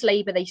first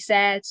labour, they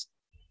said.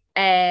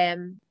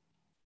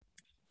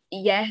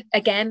 yeah,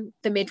 again,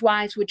 the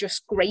midwives were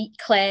just great.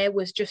 Claire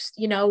was just,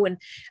 you know, and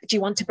do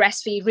you want to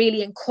breastfeed?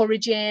 Really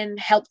encouraging,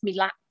 helped me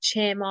latch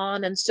him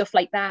on and stuff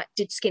like that.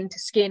 Did skin to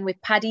skin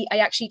with Paddy. I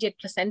actually did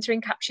placenta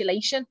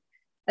encapsulation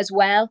as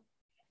well.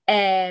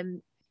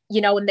 You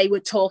know, and they were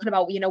talking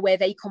about, you know, where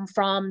they come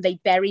from. They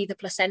bury the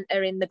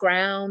placenta in the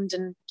ground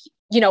and,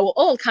 you know,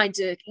 all kinds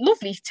of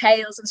lovely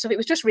tales and stuff. It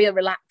was just real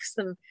relaxed.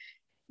 And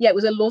yeah, it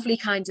was a lovely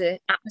kind of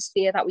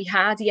atmosphere that we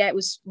had. Yeah, it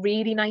was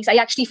really nice. I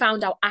actually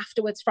found out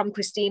afterwards from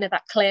Christina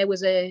that Claire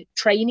was a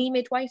trainee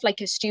midwife,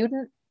 like a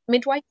student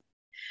midwife.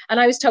 And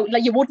I was told,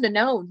 like, you wouldn't have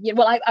known.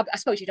 Well, I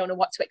suppose you don't know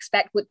what to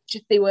expect, but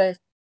just, they were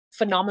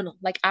phenomenal,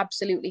 like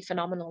absolutely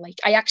phenomenal. Like,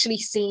 I actually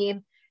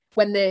seen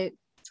when the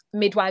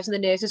midwives and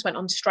the nurses went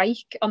on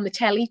strike on the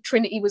telly,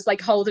 Trinity was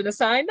like holding a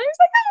sign. I was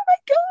like, oh my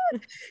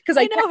God. Because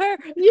I know her.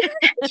 Yeah,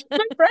 she's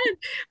my friend.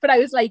 But I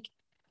was like,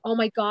 oh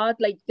my God,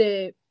 like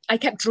I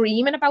kept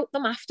dreaming about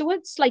them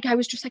afterwards. Like, I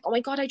was just like, oh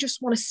my God, I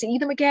just want to see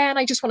them again.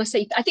 I just want to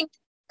see, I think,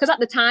 because at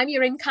the time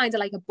you're in kind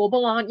of like a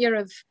bubble, aren't you,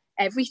 of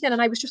everything.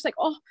 And I was just like,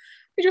 oh,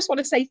 I just want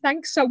to say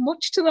thanks so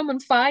much to them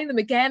and find them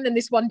again. And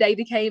this one day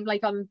they came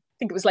like on, I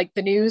think it was like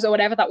the news or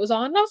whatever that was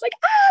on. And I was like,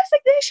 it's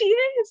like, there she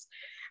is.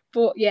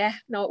 But yeah,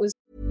 no, it was.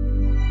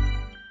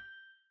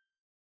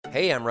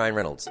 Hey, I'm Ryan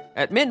Reynolds.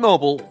 At Mint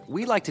Mobile,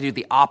 we like to do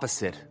the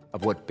opposite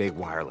of what Big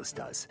Wireless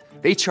does.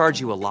 They charge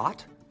you a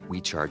lot. We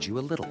charge you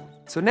a little.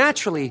 So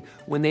naturally,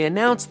 when they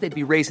announced they'd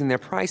be raising their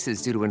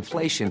prices due to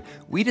inflation,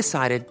 we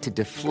decided to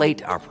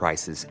deflate our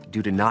prices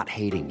due to not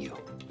hating you.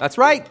 That's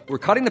right. We're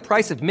cutting the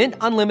price of Mint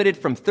Unlimited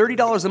from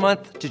 $30 a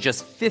month to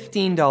just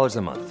 $15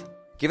 a month.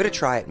 Give it a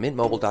try at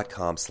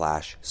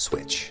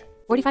mintmobile.com/switch.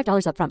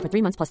 $45 up front for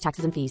 3 months plus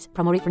taxes and fees.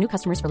 Promo rate for new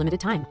customers for limited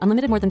time.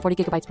 Unlimited more than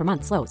 40 gigabytes per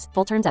month. Slows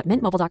full terms at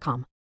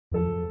mintmobile.com.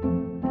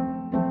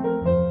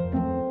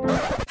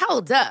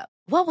 Hold up.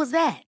 What was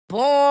that?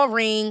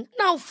 Boring.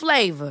 No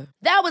flavor.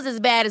 That was as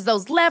bad as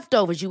those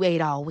leftovers you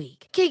ate all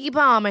week. Keke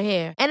Palmer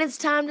here. And it's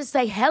time to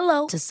say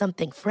hello to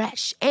something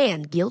fresh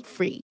and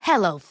guilt-free.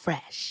 Hello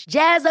Fresh.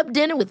 Jazz up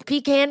dinner with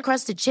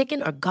pecan-crusted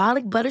chicken or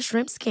garlic butter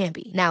shrimp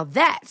scampi. Now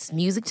that's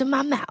music to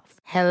my mouth.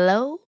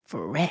 Hello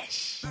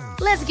Fresh.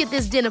 Let's get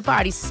this dinner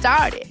party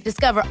started.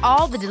 Discover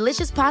all the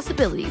delicious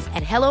possibilities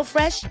at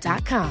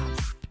hellofresh.com.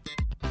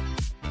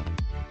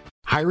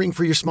 Hiring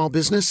for your small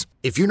business?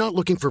 If you're not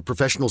looking for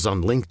professionals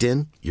on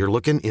LinkedIn, you're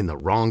looking in the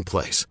wrong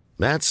place.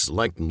 That's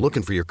like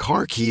looking for your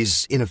car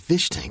keys in a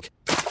fish tank.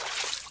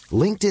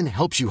 LinkedIn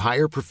helps you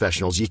hire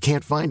professionals you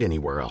can't find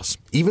anywhere else,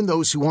 even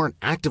those who aren't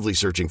actively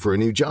searching for a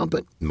new job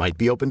but might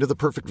be open to the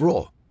perfect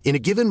role. In a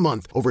given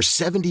month, over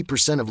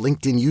 70% of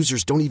LinkedIn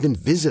users don't even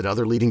visit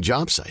other leading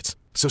job sites.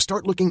 So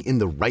start looking in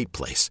the right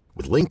place.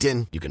 With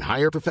LinkedIn, you can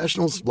hire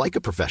professionals like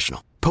a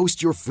professional.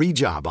 Post your free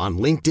job on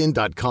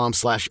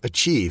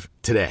linkedin.com/achieve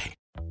today.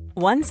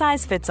 One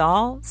size fits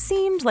all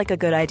seemed like a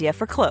good idea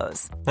for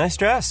clothes. Nice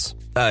dress.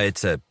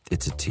 It's a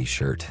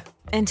t-shirt.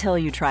 Until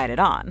you tried it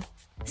on.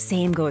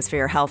 Same goes for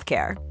your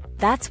healthcare.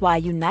 That's why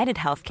United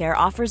Healthcare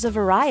offers a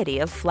variety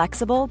of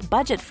flexible,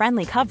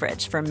 budget-friendly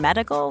coverage for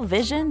medical,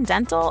 vision,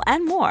 dental,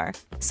 and more.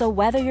 So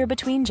whether you're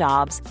between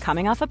jobs,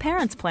 coming off a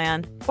parent's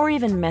plan, or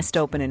even missed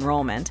open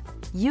enrollment,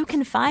 you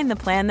can find the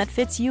plan that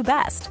fits you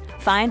best.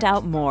 Find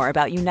out more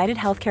about United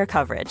Healthcare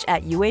coverage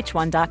at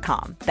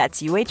uh1.com.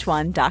 That's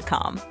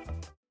uh1.com.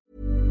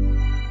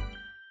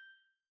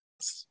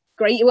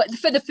 Great.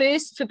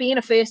 For being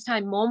a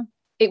first-time mum,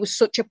 it was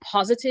such a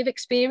positive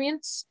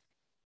experience,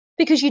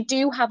 because you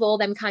do have all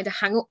them kind of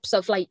hang-ups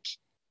of like,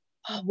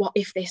 oh, what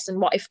if this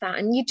and what if that?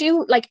 And you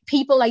do, like,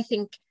 people, I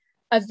think,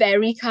 are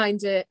very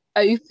kind of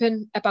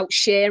open about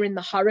sharing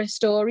the horror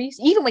stories.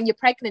 Even when you're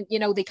pregnant, you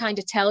know, they kind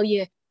of tell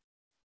you.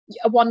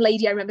 One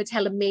lady I remember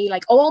telling me,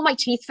 like, oh, all my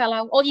teeth fell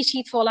out. All your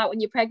teeth fall out when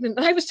you're pregnant.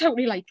 And I was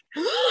totally like,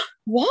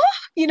 what?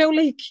 You know,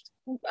 like,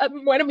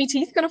 when are my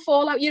teeth going to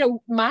fall out? You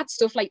know, mad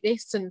stuff like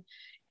this, and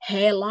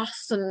hair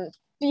loss, and,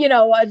 you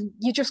know, and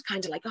you're just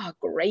kind of like, oh,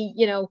 great,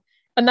 you know.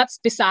 And that's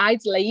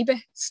besides labour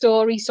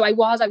story. So I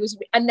was,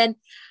 and then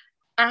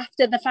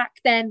after the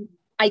fact, then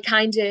I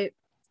kind of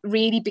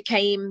really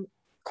became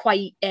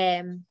quite,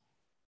 I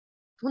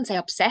wouldn't say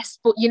obsessed,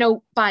 but, you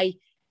know, by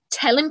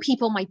telling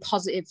people my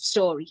positive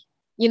story,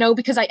 you know,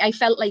 because I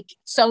felt like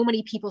so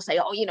many people say,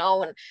 oh, you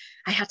know, and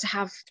I had to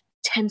have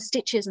 10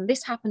 stitches and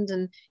this happened,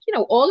 and, you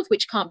know, all of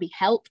which can't be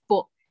helped,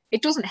 but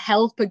it doesn't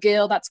help a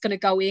girl that's going to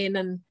go in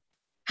and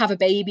have a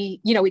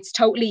baby. You know, it's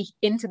totally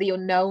into the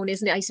unknown,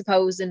 isn't it, I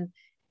suppose? And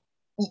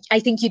I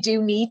think you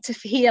do need to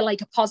hear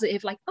like a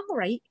positive, like, all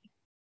right,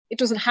 it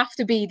doesn't have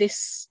to be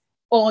this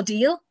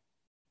ordeal.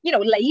 You know,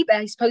 labour,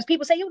 I suppose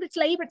people say, oh, it's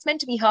labour, it's meant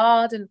to be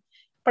hard.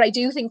 But I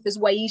do think there's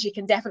ways you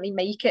can definitely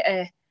make it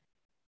a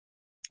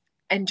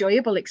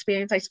enjoyable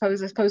experience, I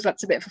suppose. I suppose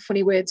that's a bit of a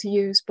funny word to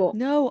use, but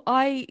no,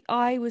 I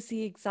was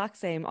the exact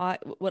same.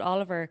 With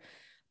Oliver,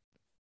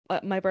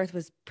 my birth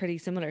was pretty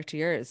similar to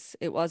yours.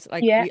 It was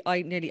like,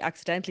 I nearly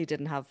accidentally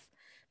didn't have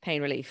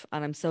pain relief,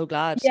 and I'm so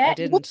glad I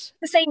didn't.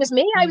 The same as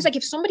me. I was like,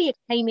 if somebody had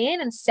came in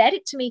and said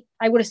it to me,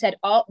 I would have said,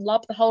 oh,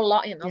 lob the whole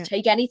lot in. I'll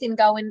take anything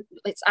going.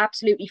 It's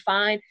absolutely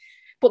fine.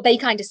 But they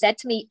kind of said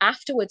to me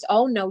afterwards,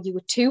 oh no, you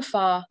were too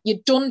far.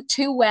 You'd done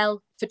too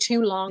well for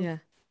too long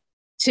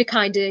to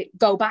kind of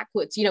go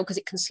backwards, you know, because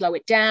it can slow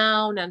it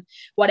down and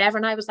whatever.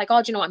 And I was like,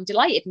 oh, do you know what? I'm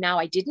delighted now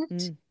I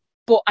didn't.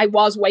 But I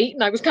was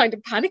waiting. I was kind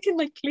of panicking,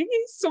 like,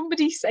 please,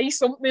 somebody say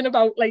something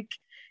about, like,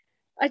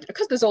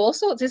 because there's all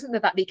sorts, isn't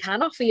there, that they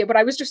can offer you. But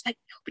I was just like,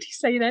 nobody's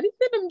saying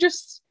anything. I'm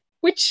just,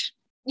 which,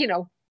 you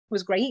know,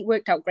 was great,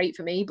 worked out great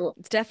for me. But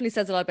it definitely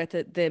says a lot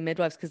about the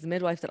midwives, because the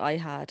midwife that I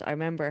had, I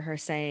remember her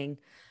saying,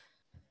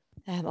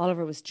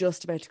 Oliver was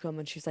just about to come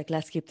and she's like,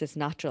 let's keep this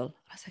natural.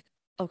 I was like,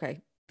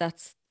 okay,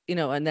 that's, you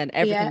know, and then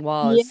everything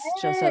was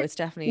just, so it's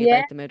definitely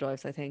about the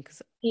midwives, I think,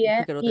 because you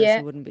could get others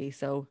who wouldn't be.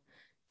 So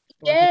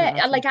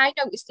like I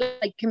noticed,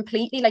 like,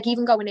 completely, like,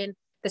 even going in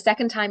the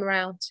second time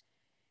around,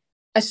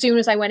 as soon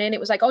as I went in, it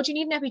was like, oh, do you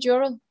need an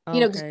epidural? You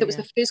know, that was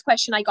the first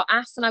question I got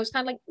asked, and I was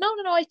kind of like, no,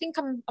 I think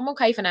I'm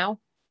okay for now.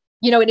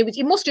 You know, and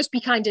it must just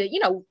be kind of, you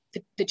know,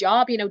 the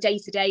job, you know, day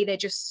to day, they're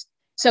just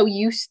so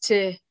used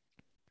to,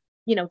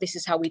 you know, this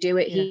is how we do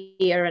it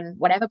here and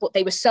whatever. But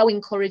they were so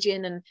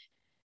encouraging, and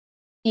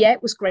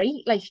it was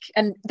great. Like,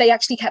 and they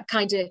actually kept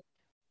kind of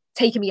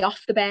taking me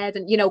off the bed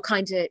and, you know,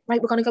 kind of,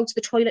 right, we're going to go to the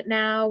toilet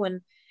now.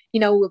 And, you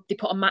know, they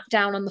put a mat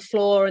down on the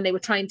floor and they were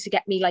trying to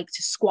get me, like,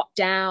 to squat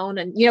down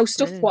and, you know,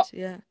 stuff.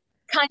 Brilliant,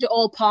 kind of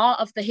all part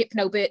of the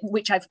hypnobirth,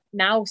 which I've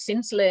now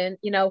since learned,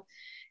 you know,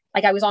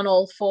 like I was on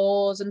all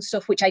fours and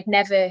stuff, which I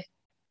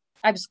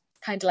was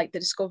kind of like the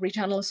Discovery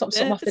Channel or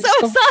something. Off the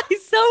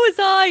so was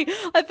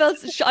I. I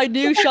felt, I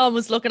knew Sean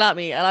was looking at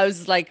me and I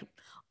was like,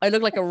 I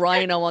look like a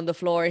rhino on the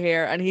floor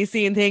here, and he's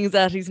seeing things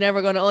that he's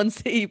never going to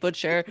unsee, but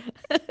sure,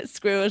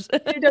 screw it.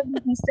 They don't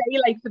even say,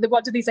 like,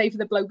 what do they say for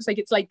the blokes? Like,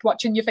 it's like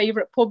watching your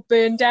favourite pub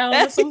burn down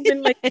or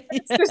something. Like,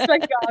 it's just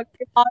like, oh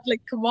God,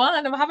 like, come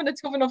on, I'm having a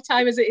tough enough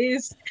time as it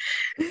is.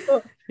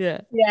 But, no,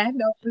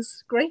 it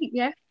was great,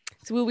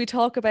 So will we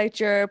talk about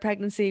your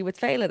pregnancy with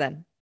Fela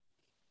then?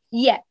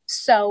 Yeah,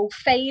 so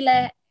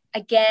Fela,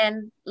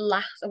 again,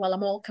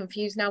 I'm all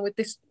confused now with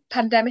this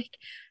pandemic.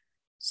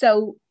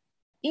 So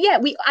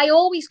I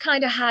always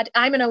kind of had,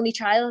 I'm an only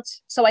child,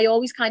 so I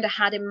always kind of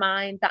had in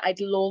mind that I'd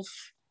love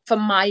for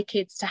my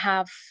kids to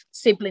have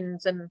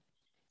siblings and,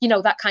 you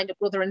know, that kind of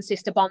brother and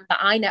sister bond that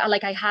I know.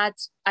 Like I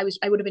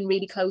would have been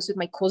really close with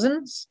my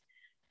cousins,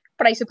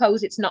 but I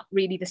suppose it's not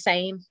really the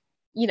same,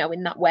 you know,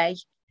 in that way.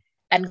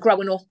 And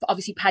growing up,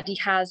 obviously Paddy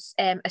has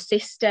a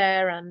sister,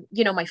 and,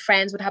 you know, my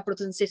friends would have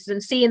brothers and sisters,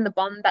 and seeing the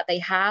bond that they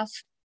have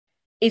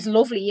is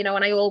lovely, you know,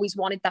 and I always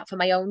wanted that for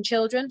my own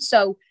children.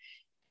 So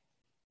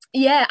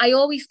I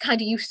always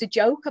kind of used to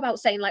joke about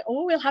saying, like,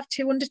 oh, we'll have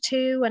 2 under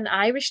 2 and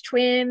Irish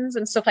twins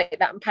and stuff like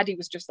that. And Paddy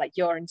was just like,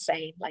 you're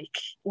insane. Like,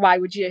 why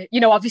would you, you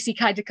know, obviously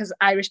kind of because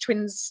Irish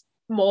twins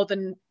more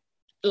than,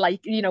 like,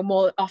 you know,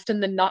 more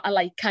often than not are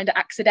like kind of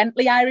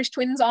accidentally Irish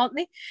twins, aren't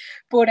they?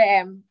 But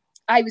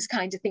I was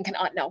kind of thinking,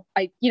 oh, no,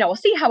 I'll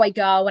see how I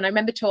go. And I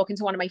remember talking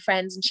to one of my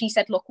friends and she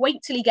said, look,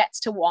 wait till he gets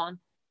to 1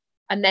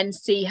 and then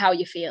see how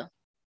you feel,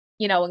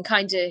 you know, and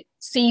kind of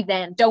see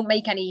then. Don't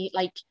make any,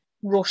 like,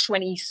 rush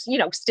when he's, you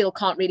know, still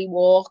can't really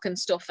walk and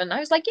stuff. And I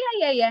was like,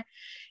 yeah.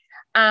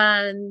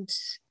 And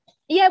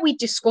we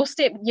discussed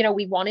it, you know,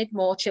 we wanted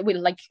more children.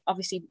 We, like,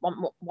 obviously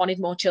wanted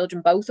more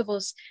children, both of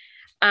us.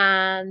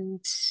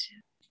 And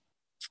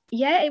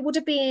it would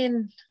have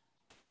been,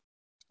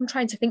 I'm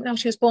trying to think now,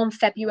 she was born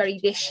February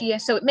this year,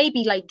 so it may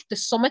be like the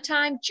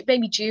summertime,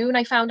 maybe June,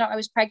 I found out I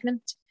was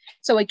pregnant.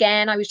 So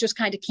again, I was just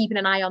kind of keeping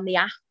an eye on the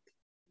app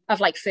of,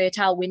 like,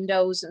 fertile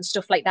windows and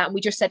stuff like that. And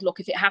we just said, look,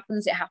 if it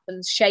happens, it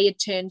happens. Shay had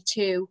turned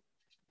 2.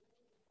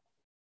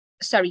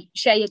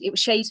 It was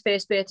Shay's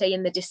first birthday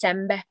in the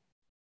December.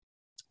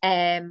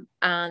 And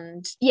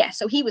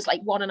so he was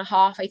like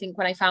 1.5, I think,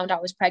 when I found out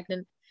I was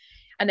pregnant.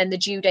 And then the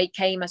due date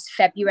came as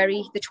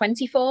February the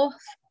 24th.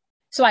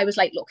 So I was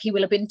like, look, he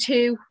will have been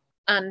 2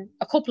 and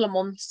a couple of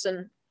months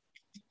and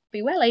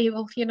be well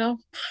able, you know.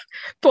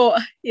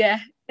 But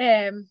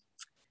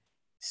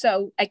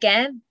so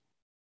again,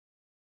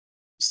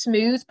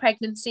 smooth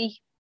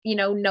pregnancy, you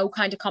know, no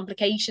kind of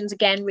complications.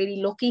 Again, really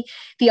lucky.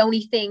 The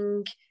only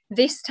thing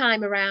this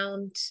time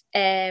around,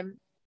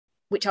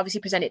 which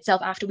obviously presented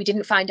itself after, we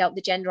didn't find out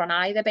the gender on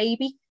either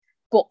baby,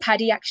 but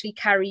Paddy actually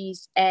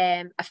carries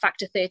a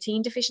factor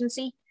 13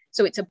 deficiency.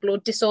 So it's a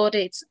blood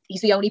disorder.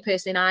 He's the only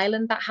person in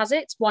Ireland that has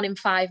it. It's 1 in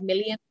 5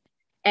 million.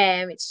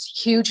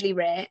 It's hugely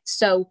rare.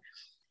 So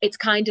it's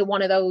kind of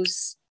one of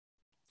those,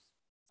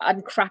 I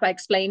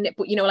explained it,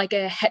 but, you know, like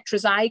a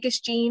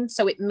heterozygous gene.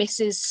 So it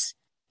misses,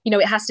 you know,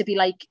 it has to be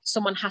like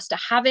someone has to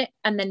have it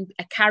and then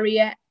a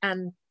carrier,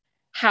 and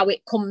how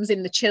it comes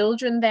in the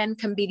children then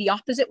can be the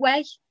opposite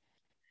way.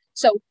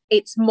 So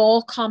it's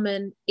more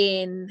common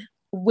in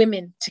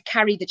women to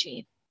carry the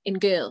gene in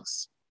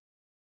girls.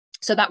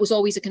 So that was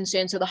always a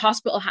concern. So the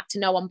hospital had to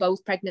know on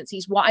both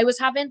pregnancies what I was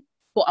having,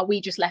 but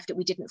we just left it.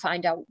 We didn't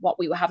find out what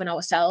we were having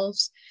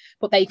ourselves,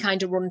 but they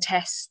kind of run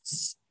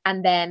tests.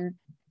 And then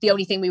the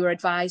only thing we were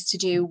advised to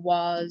do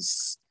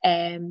was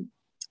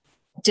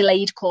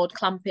delayed cord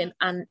clamping,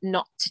 and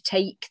not to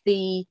take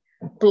the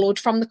blood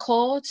from the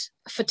cord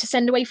to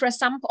send away for a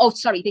sample. Oh,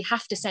 sorry, they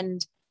have to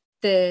send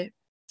the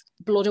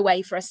blood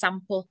away for a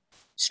sample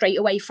straight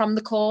away from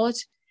the cord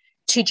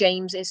to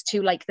James's,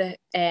 to like the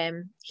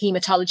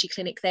hematology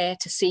clinic there,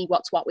 to see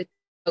what's what with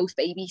both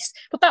babies.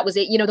 But that was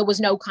it. You know, there was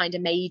no kind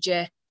of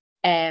major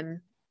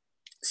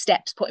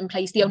steps put in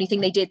place. The only thing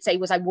they did say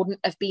was I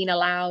wouldn't have been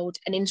allowed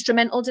an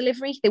instrumental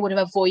delivery. They would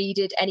have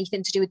avoided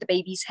anything to do with the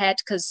baby's head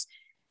because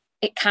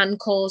it can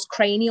cause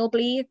cranial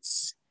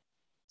bleeds.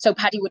 So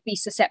Paddy would be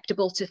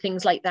susceptible to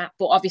things like that.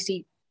 But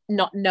obviously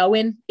not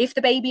knowing if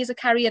the baby is a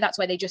carrier, that's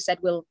why they just said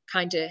we'll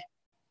kind of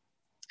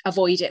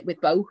avoid it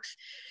with both.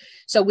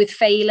 So with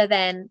Fela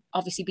then,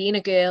 obviously being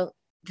a girl,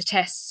 the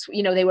tests,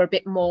 you know, they were a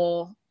bit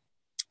more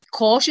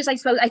cautious, I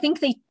suppose. I think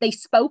they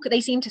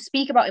seemed to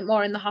speak about it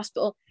more in the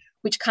hospital,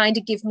 which kind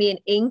of gave me an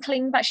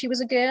inkling that she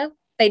was a girl.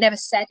 They never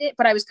said it,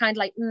 but I was kind of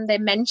like, they're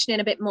mentioning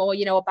a bit more,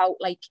 you know, about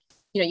like,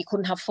 you know, you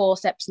couldn't have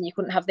forceps and you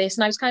couldn't have this.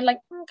 And I was kind of like,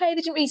 okay,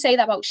 they didn't really say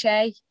that about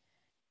Shay.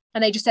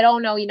 And they just said, oh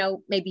no, you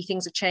know, maybe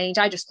things have changed.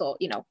 I just thought,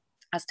 you know,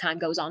 as time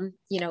goes on,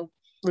 you know,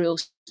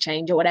 rules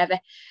change or whatever.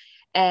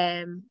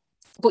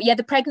 But yeah,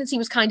 the pregnancy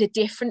was kind of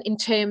different in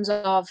terms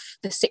of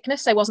the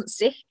sickness. I wasn't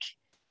sick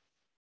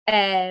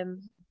at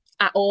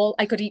all.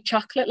 I could eat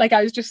chocolate. Like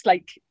I was just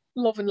like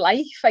loving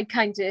life. I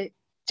kind of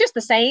just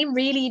the same,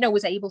 really, you know,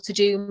 was able to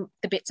do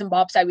the bits and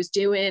bobs I was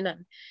doing.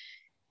 And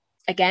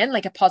again,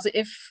 like a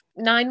positive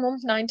 10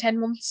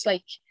 months.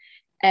 Like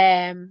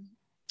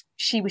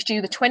she was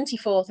due the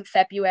 24th of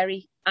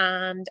February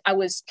and I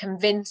was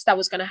convinced I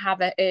was going to have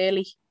her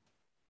early.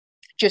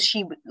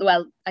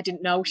 I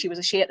didn't know she was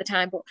a she at the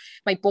time, but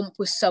my bump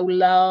was so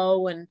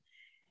low and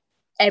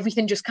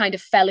everything just kind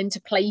of fell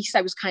into place. I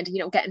was kind of, you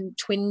know, getting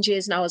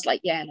twinges and I was like,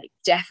 yeah, like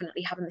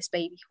definitely having this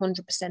baby,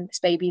 100%, this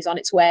baby is on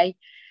its way.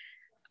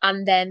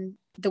 And then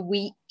the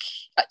week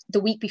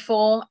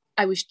before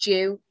I was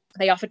due,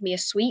 they offered me a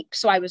sweep.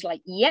 So I was like,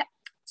 yep,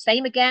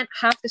 same again,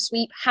 have the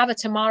sweep, have it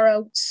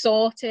tomorrow,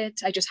 sorted.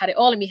 I just had it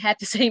all in my head,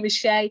 the same as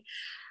Shay.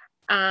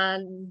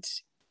 And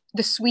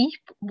the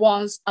sweep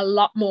was a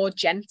lot more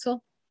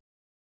gentle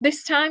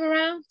this time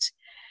around.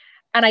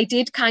 And I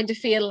did kind of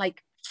feel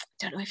like, I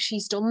don't know if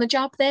she's done the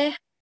job there.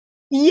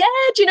 Yeah,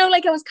 do you know,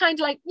 like I was kind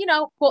of like, you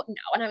know, but no.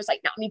 And I was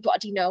like, no, my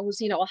body knows,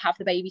 you know, I'll have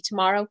the baby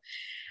tomorrow.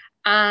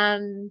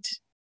 And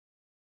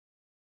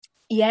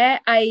yeah,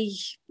 I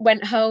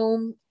went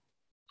home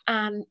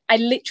and I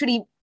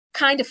literally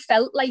kind of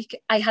felt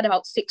like I had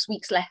about 6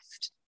 weeks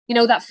left. You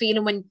know, that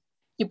feeling when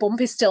your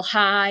bump is still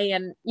high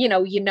and, you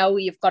know,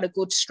 you've got a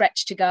good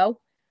stretch to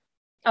go.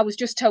 I was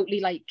just totally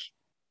like,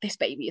 this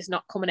baby is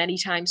not coming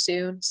anytime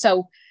soon.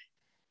 So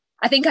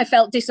I think I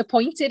felt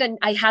disappointed and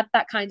I had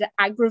that kind of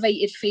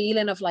aggravated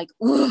feeling of like,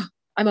 oh,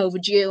 I'm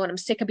overdue and I'm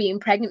sick of being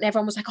pregnant. And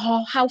everyone was like,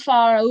 oh, how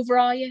far over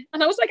are you?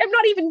 And I was like, I'm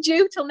not even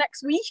due till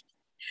next week.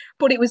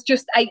 But it was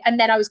just, and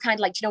then I was kind of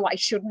like, you know what, I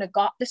shouldn't have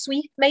got the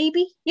sweep,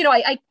 maybe. You know,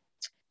 I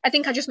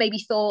think I just maybe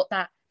thought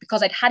that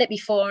because I'd had it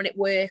before and it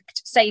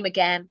worked, same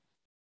again,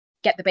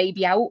 get the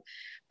baby out.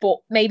 But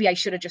maybe I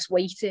should have just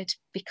waited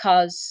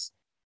because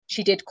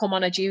she did come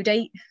on a due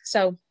date.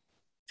 So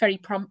very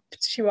prompt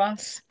she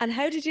was. And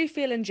how did you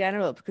feel in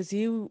general? Because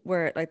you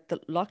were like, the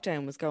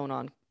lockdown was going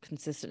on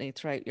consistently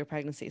throughout your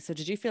pregnancy. So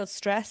did you feel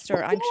stressed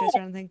or anxious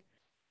or anything?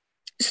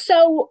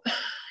 So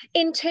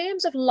in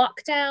terms of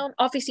lockdown,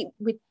 obviously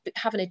with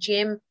having a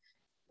gym,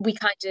 we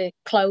kind of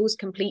closed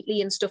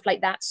completely and stuff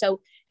like that. So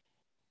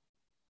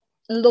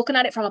looking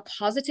at it from a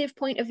positive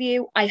point of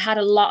view, I had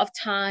a lot of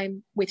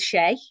time with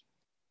Shay.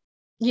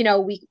 You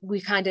know,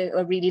 we kind of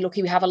are really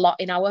lucky. We have a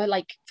lot in our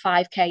like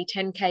 5K,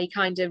 10K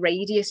kind of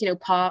radius, you know,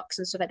 parks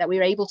and stuff like that. We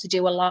were able to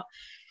do a lot,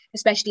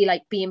 especially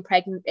like being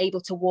pregnant, able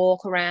to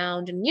walk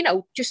around and, you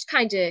know, just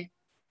kind of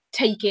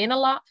take in a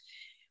lot.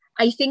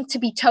 I think, to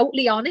be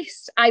totally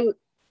honest,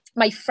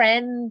 my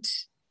friend,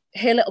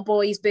 her little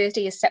boy's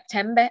birthday is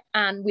September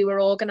and we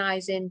were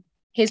organising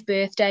his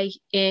birthday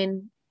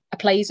in a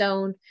play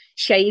zone,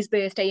 Shay's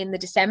birthday in the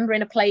December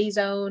in a play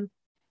zone.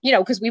 You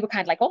know, because we were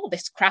kind of like, oh,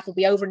 this crap will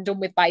be over and done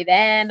with by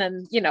then.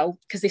 And, you know,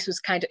 because this was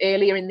kind of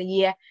earlier in the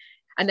year.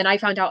 And then I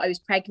found out I was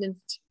pregnant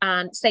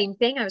and same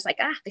thing. I was like,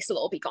 this will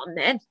all be gone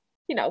then.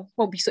 You know,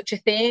 won't be such a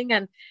thing.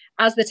 And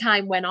as the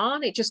time went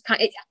on, it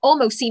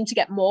almost seemed to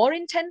get more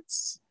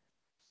intense.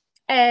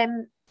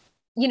 You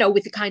know,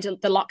 with the kind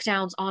of the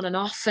lockdowns on and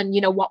off and,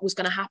 you know, what was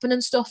going to happen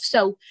and stuff.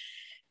 So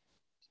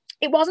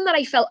it wasn't that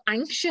I felt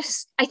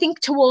anxious. I think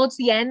towards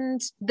the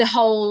end, the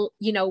whole,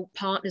 you know,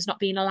 partners not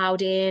being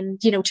allowed in,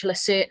 you know, till a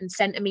certain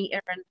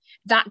centimetre. And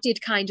that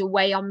did kind of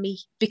weigh on me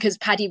because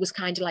Paddy was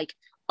kind of like,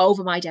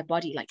 over my dead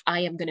body, like I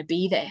am going to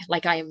be there.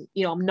 Like I am,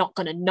 you know, I'm not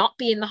going to not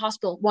be in the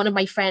hospital. One of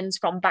my friends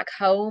from back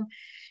home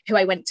who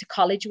I went to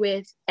college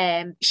with,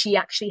 she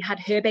actually had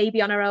her baby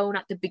on her own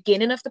at the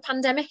beginning of the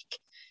pandemic.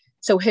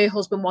 So her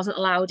husband wasn't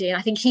allowed in.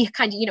 I think he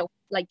kind of, you know,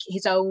 like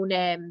his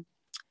own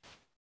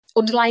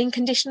underlying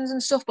conditions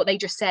and stuff, but they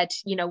just said,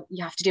 you know,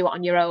 you have to do it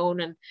on your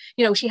own. And,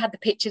 you know, she had the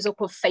pictures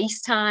up of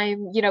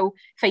FaceTime, you know,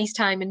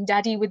 FaceTime and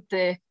daddy with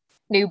the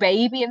new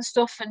baby and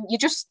stuff. And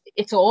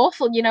it's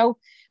awful, you know,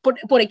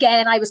 But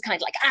again, I was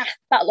kind of like,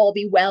 that'll all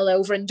be well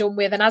over and done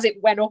with. And as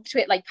it went up to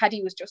it, like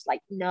Paddy was just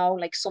like, no,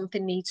 like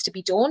something needs to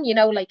be done, you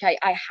know, like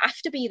I have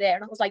to be there.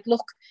 And I was like,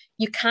 look,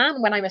 you can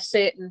when I'm a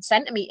certain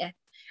centimetre.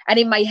 And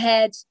in my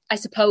head, I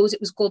suppose it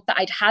was good that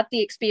I'd had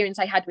the experience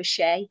I had with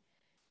Shay,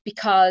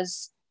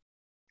 because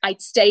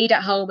I'd stayed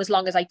at home as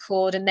long as I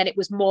could. And then it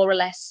was more or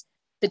less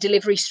the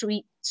delivery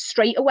suite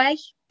straight away,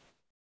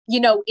 you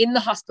know, in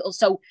the hospital.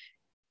 So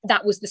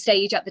that was the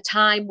stage at the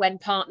time when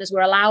partners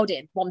were allowed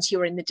in once you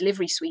were in the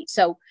delivery suite.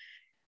 So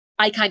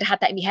I kind of had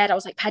that in my head. I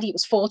was like, Paddy, it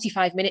was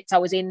 45 minutes I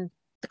was in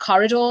the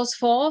corridors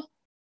for,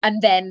 and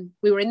then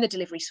we were in the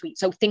delivery suite.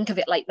 So think of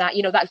it like that,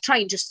 you know, that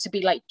trying just to be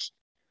like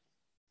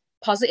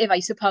positive, I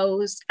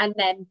suppose. And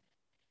then,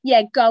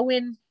 yeah,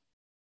 going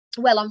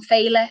well on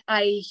Fela,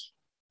 I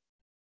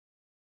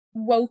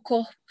woke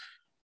up.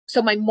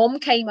 So my mum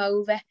came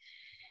over.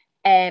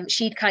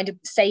 She'd kind of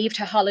saved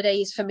her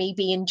holidays for me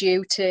being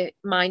due to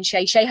mind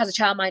Shay. Shay has a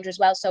childminder as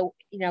well, so,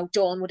 you know,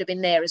 Dawn would have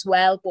been there as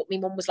well. But my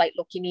mum was like,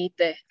 look, you need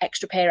the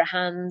extra pair of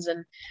hands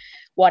and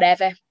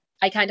whatever.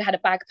 I kind of had a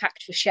bag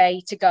packed for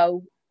Shay to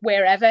go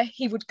wherever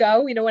he would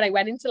go, you know, when I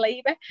went into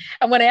labour.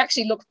 And when I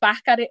actually looked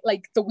back at it,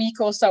 like the week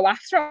or so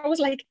after, I was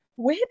like,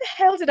 where the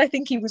hell did I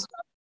think he was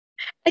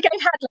going? Like, I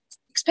had like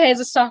 6 pairs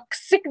of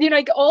socks, you know,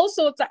 like all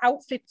sorts of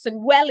outfits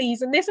and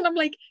wellies and this. And I'm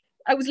like,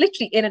 I was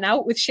literally in and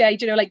out with Shay,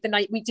 you know, like the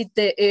night we did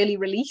the early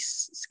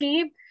release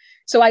scheme.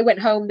 So I went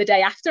home the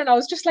day after and I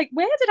was just like,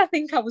 where did I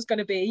think I was going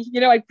to be?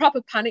 You know, I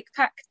proper panic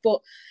packed.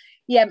 But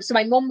yeah, so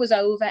my mum was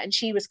over and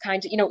she was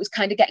kind of, you know, it was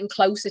kind of getting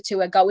closer to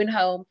her going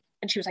home.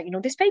 And she was like, you know,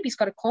 this baby's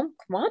got to come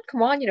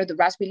on. You know, the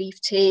raspberry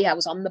leaf tea, I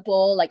was on the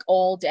ball like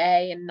all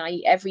day and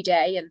night, every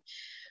day. And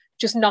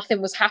just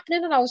nothing was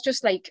happening. And I was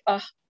just like,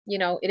 oh, you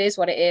know, it is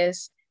what it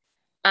is.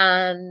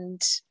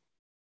 And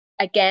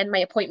again, my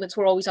appointments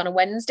were always on a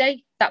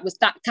Wednesday.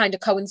 That kind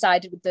of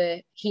coincided with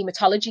the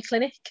hematology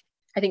clinic.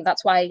 I think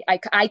that's why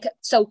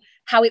so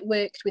how it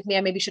worked with me,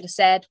 I maybe should have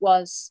said,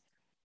 was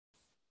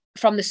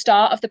from the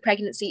start of the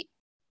pregnancy,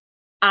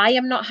 I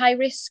am not high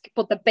risk,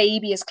 but the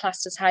baby is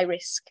classed as high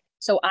risk.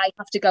 So I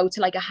have to go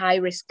to like a high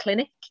risk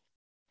clinic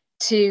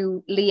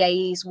to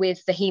liaise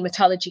with the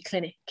hematology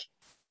clinic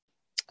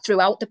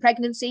throughout the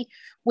pregnancy,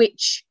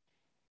 which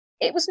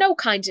it was no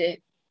kind of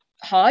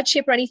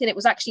hardship or anything. It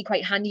was actually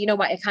quite handy, you know,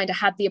 I kind of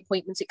had the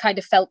appointments. It kind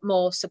of felt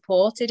more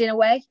supported in a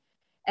way.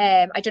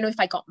 I don't know if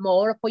I got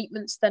more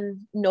appointments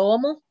than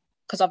normal,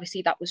 because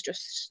obviously that was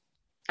just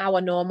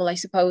our normal, I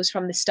suppose,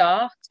 from the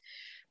start.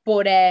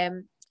 But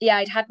yeah,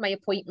 I'd had my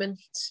appointment.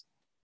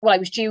 Well,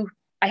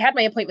 I had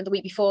my appointment the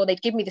week before.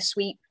 They'd give me the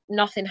sweep.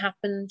 Nothing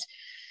happened.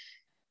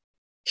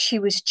 She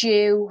was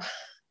due,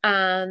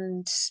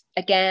 and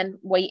again,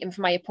 waiting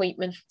for my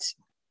appointment.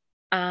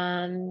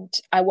 And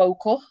I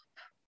woke up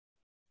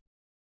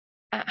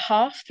at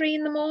 3:30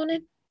 in the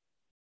morning,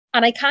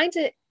 and I kind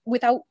of,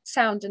 without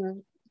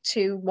sounding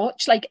too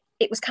much, like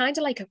it was kind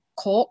of like a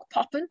cork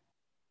popping,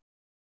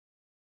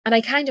 and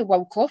I kind of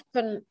woke up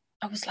and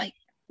I was like,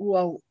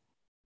 whoa.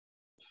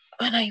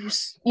 And I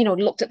was, you know,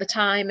 looked at the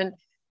time and it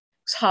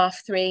was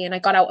 3:30, and I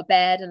got out of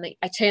bed and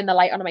I turned the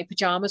light on, and my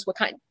pajamas were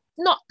kind of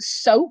not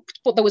soaked,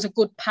 but there was a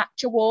good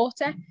patch of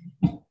water.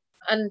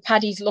 And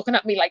Paddy's looking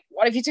at me like,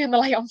 what have you turned the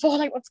light on for?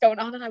 Like, what's going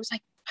on? And I was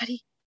like,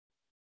 Paddy,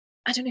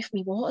 I don't know if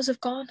my waters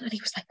have gone. And he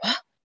was like, what?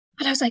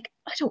 And I was like,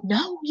 I don't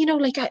know. You know,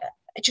 like, I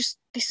just,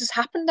 this has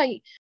happened.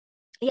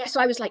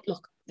 So I was like,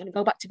 look, I'm going to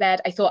go back to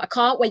bed. I thought, I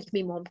can't wake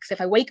me mum, because if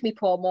I wake me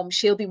poor mum,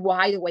 she'll be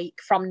wide awake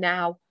from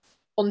now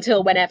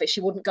until whenever.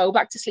 She wouldn't go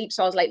back to sleep.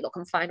 So I was like, look,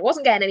 I'm fine. I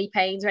wasn't getting any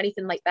pains or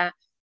anything like that.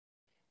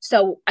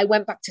 So I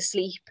went back to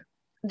sleep.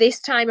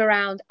 This time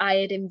around, I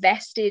had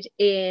invested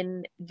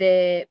in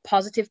the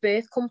Positive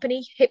Birth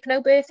Company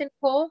hypnobirthing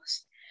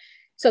course.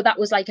 So that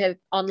was like an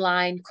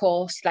online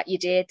course that you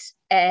did.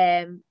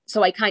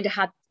 So I kind of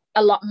had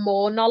a lot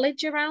more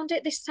knowledge around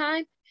it this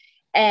time.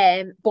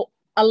 But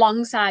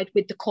alongside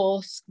with the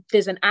course,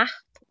 there's an app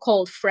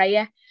called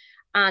Freya,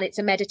 and it's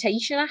a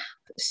meditation app.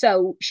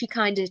 So she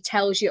kind of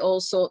tells you all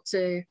sorts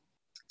of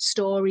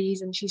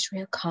stories, and she's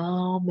real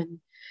calm, and,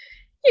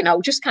 you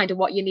know, just kind of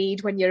what you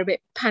need when you're a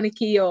bit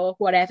panicky or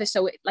whatever.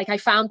 So I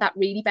found that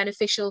really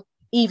beneficial,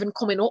 even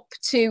coming up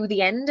to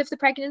the end of the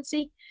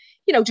pregnancy,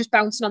 you know, just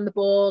bouncing on the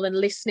ball and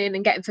listening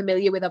and getting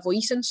familiar with her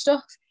voice and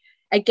stuff.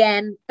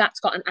 Again, that's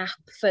got an app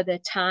for the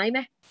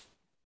timer,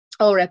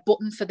 or a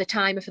button for the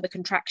timer for the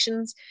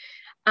contractions.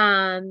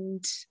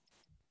 And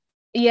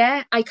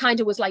yeah, I kind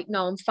of was like,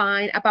 no, I'm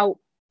fine. About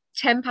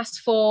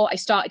 4:10, I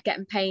started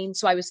getting pain.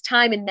 So I was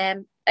timing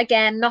them.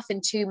 Again,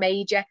 nothing too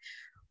major.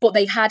 But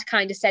they had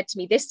kind of said to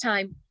me this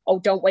time, oh,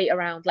 don't wait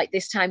around. Like,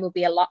 this time will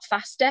be a lot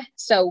faster.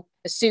 So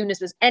as soon as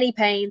there's any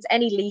pains,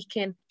 any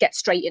leaking, get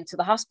straight into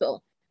the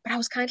hospital. But I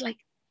was kind of like,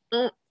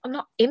 I'm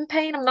not in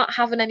pain. I'm not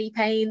having any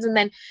pains. And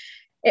then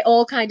it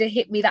all kind of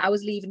hit me that I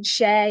was leaving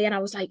Shay. And I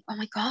was like, oh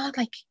my God,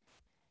 like,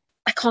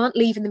 I can't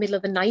leave in the middle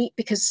of the night,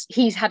 because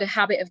he's had a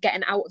habit of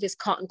getting out of his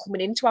cot and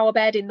coming into our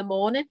bed in the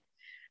morning.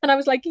 And I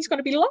was like, he's going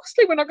to be lost.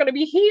 Like, we're not going to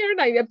be here.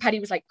 And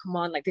Paddy was like, come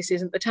on, like, this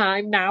isn't the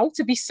time now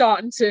to be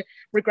starting to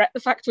regret the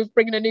fact of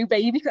bringing a new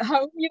baby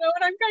home, you know?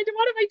 And I'm kind of,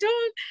 what have I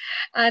done?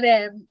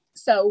 And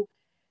so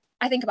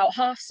I think about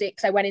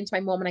 6:30, I went into my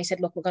mum and I said,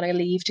 look, we're going to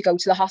leave to go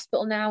to the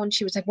hospital now. And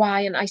she was like,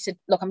 why? And I said,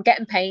 look, I'm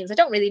getting pains. I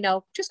don't really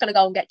know. Just going to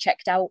go and get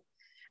checked out.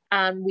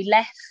 And we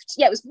left.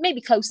 Yeah, it was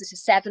maybe closer to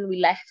 7. We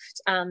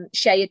left, and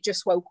Shay had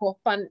just woke up,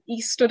 and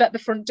he stood at the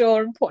front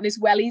door and putting his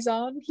wellies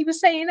on. He was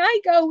saying, I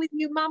go with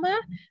you, mama,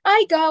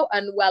 I go.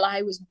 And well,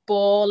 I was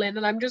bawling,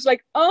 and I'm just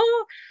like,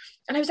 oh.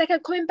 And I was like, I'm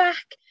coming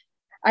back.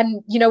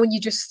 And, you know, when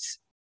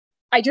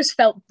I just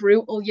felt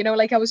brutal, you know,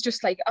 like I was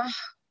just like, oh,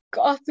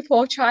 God, the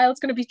poor child's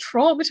going to be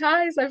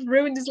traumatized. I've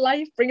ruined his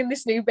life bringing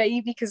this new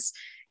baby, because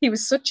he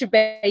was such a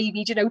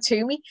baby, you know,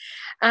 to me.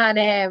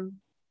 And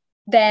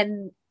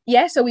then,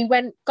 yeah, so we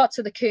got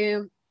to the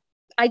Coombe.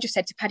 I just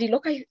said to Paddy,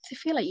 look, I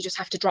feel like you just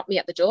have to drop me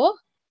at the door.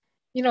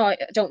 You know, I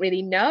don't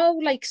really know.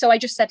 Like, so I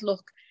just said,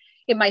 look,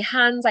 in my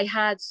hands, I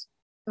had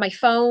my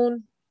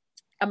phone,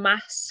 a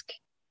mask.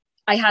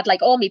 I had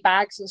like all my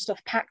bags and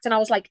stuff packed. And I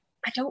was like,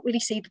 I don't really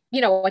see,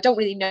 you know, I don't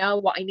really know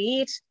what I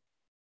need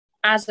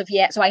as of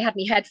yet. So I had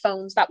my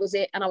headphones, that was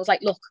it. And I was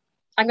like, look,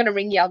 I'm going to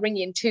ring you. I'll ring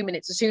you in 2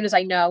 minutes. As soon as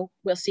I know,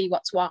 we'll see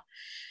what's what.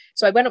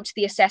 So I went up to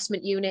the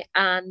assessment unit,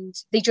 and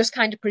they just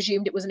kind of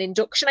presumed it was an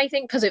induction, I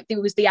think, because it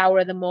was the hour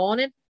of the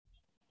morning.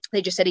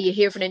 They just said, are you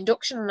here for an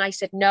induction? And I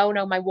said, no,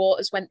 my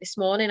waters went this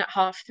morning at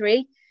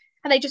 3:30.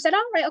 And they just said,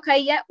 all right, okay,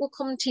 yeah, we'll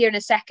come to you in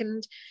a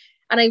second.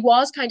 And I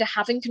was kind of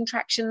having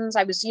contractions.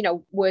 I was, you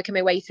know, working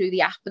my way through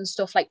the app and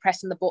stuff, like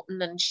pressing the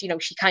button, and, you know,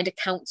 she kind of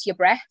counts your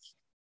breath,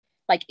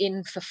 like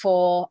in for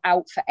 4,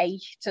 out for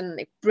 8,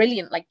 and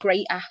brilliant, like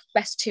great app,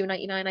 best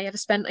 $2.99 I ever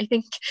spent, I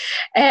think.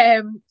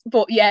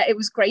 But yeah, it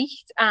was great.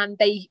 And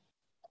they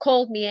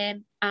called me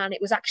in, and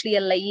it was actually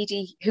a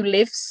lady who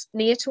lives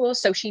near to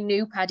us, so she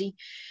knew Paddy,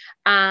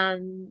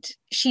 and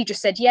she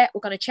just said, yeah,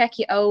 we're going to check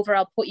you over,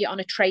 I'll put you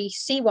on a trace,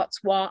 see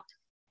what's what,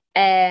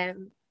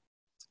 and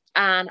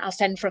I'll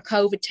send for a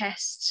COVID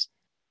test.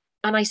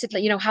 And I said,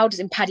 like, you know, how does,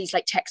 in Paddy's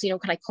like text, you know,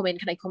 can I come in?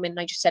 And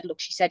I just said, look,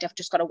 she said, I've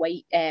just got to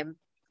wait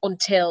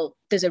until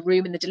there's a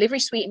room in the delivery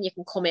suite and you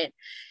can come in.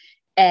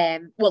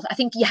 Well, I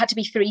think you had to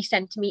be 3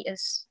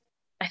 centimeters.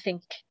 I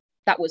think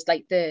that was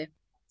like the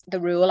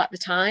rule at the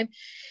time.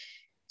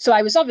 So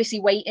I was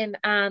obviously waiting,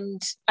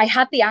 and I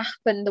had the app,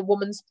 and the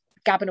woman's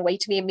gabbing away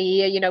to me in my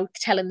ear, you know,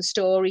 telling the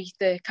story,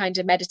 the kind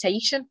of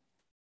meditation.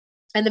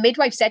 And the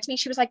midwife said to me,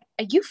 she was like,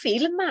 are you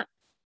feeling that?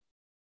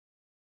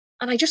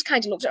 And I just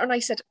kind of looked at her and I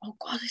said, oh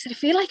God, I said, I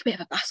feel like a bit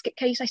of a basket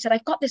case. I said,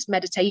 I've got this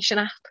meditation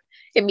app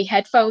in my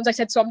headphones. I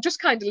said, so I'm just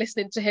kind of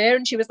listening to her.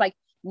 And she was like,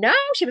 no,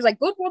 she was like,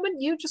 good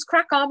woman, you just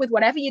crack on with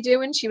whatever you're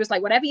doing. She was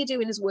like, whatever you're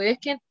doing is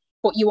working,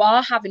 but you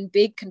are having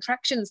big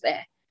contractions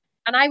there.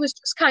 And I was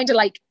just kind of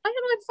like, I don't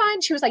know, I'm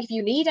fine. She was like, if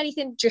you need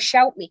anything, just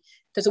shout me.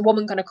 There's a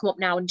woman going to come up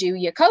now and do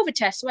your COVID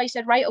test. So I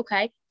said, right,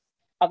 okay.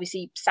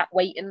 Obviously sat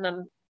waiting.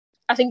 And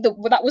I think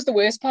that was the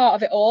worst part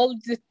of it all.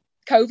 The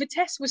COVID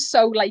test was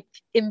so like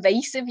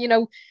invasive, you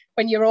know,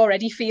 when you're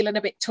already feeling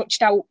a bit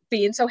touched out,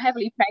 being so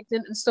heavily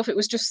pregnant and stuff. It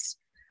was just,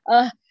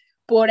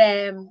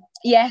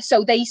 yeah.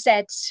 So they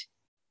said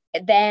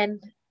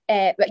then,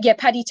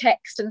 Paddy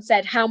texted and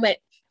said,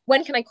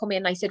 when can I come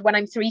in? I said, when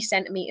I'm 3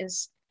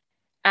 centimeters.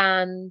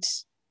 And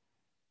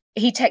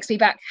he texted me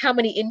back, how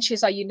many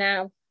inches are you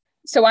now?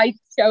 So I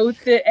showed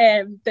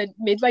the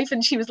midwife,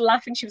 and she was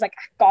laughing. She was like,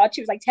 God,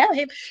 she was like, tell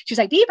him. She was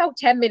like, be about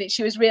 10 minutes.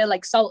 She was real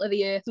like salt of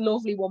the earth,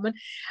 lovely woman.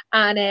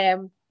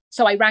 And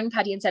so I rang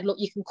Paddy and said, look,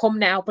 you can come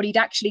now. But he'd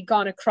actually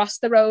gone across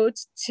the road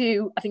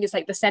to, I think it's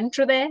like the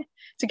centre there,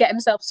 to get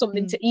himself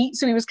something to eat.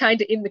 So he was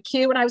kind of in the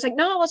queue. And I was like,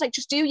 no, I was like,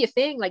 just do your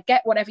thing, like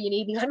get whatever you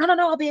need. And he was like,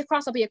 no, I'll be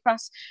across.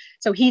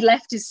 So he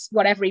left his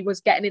whatever he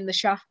was getting in the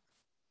shop,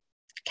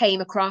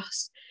 came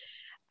across.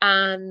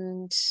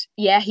 And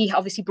yeah, he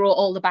obviously brought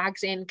all the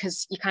bags in,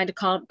 because you kind of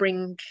can't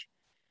bring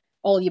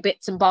all your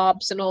bits and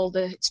bobs and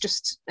it's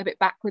just a bit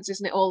backwards,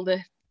 isn't it? All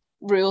the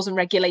rules and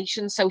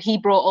regulations. So he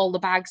brought all the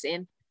bags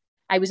in.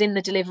 I was in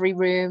the delivery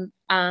room,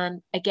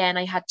 and again,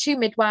 I had 2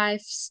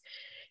 midwives.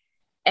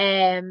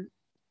 Great.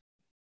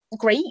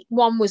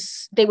 One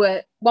was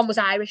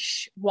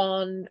Irish,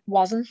 one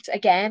wasn't.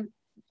 Again,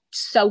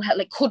 so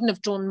like couldn't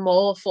have done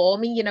more for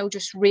me, you know,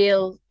 just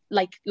real,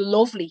 like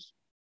lovely.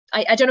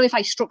 I don't know if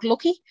I struck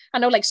lucky. I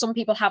know like some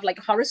people have like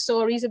horror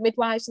stories of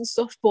midwives and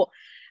stuff, but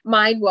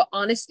mine were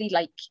honestly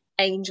like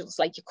angels.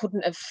 Like you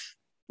couldn't have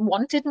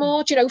wanted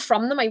more, you know,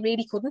 from them. I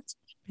really couldn't.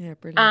 Yeah,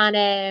 brilliant.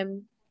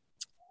 And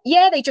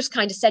yeah, they just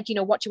kind of said, you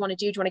know, what do you want to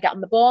do? Do you want to get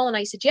on the ball? And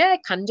I said, yeah, I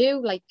can do,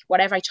 like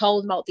whatever. I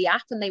told them about the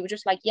app, and they were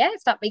just like, yeah,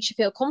 if that makes you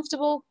feel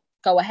comfortable,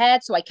 go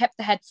ahead. So I kept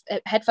the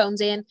headphones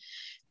in,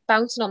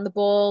 bouncing on the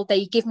ball.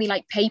 They give me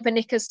like paper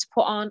knickers to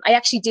put on. I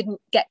actually didn't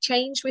get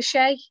changed with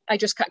Shay. I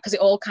just, because it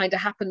all kind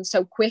of happened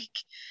so quick.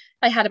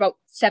 I had about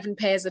 7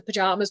 pairs of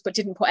pajamas, but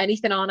didn't put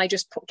anything on. I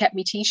just kept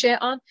my t-shirt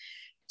on.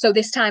 So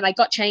this time I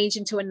got changed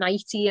into a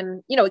nightie,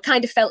 and, you know, it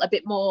kind of felt a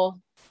bit more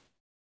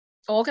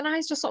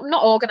organized or something.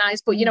 Not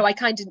organized, but, you know, I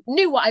kind of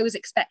knew what I was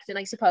expecting,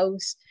 I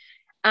suppose.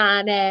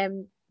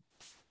 And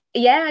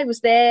yeah, I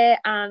was there,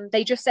 and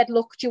they just said,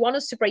 look, do you want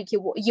us to break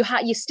your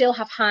you still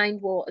have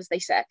hindwaters, they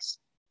said.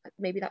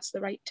 Maybe that's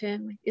the right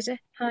term, is it?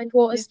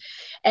 Hindwaters.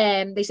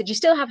 Yeah. They said, you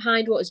still have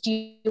hindwaters, do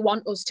you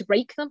want us to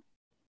break them?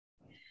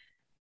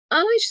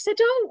 And I just said,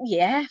 oh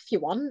yeah, if you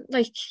want,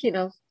 like, you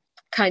know,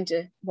 kind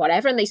of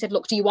whatever. And they said,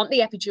 look, do you want the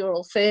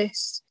epidural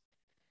first?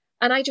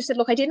 And I just said,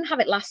 look, I didn't have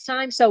it last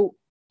time, so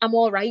I'm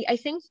all right, I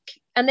think.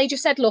 And they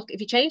just said, look,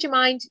 if you change your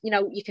mind, you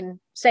know, you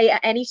can say it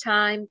at any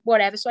time,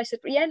 whatever. So I said,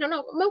 yeah, no,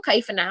 I'm okay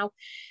for now.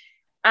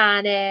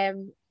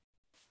 And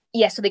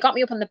yeah, so they got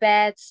me up on the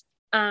bed,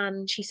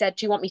 and she said,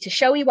 do you want me to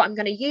show you what I'm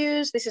going to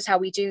use? This is how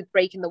we do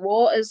breaking the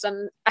waters.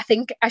 And I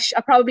think I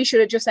probably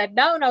should have just said,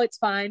 no, it's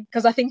fine.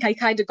 Because I think I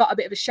kind of got a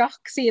bit of a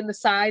shock seeing the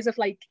size of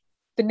like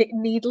the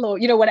needle or,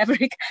 you know, whatever.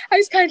 I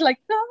was kind of like,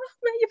 oh,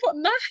 where are you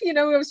putting that? You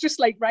know, I was just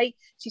like, right.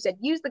 She said,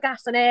 use the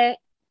gas and air,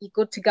 you're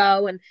good to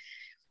go. And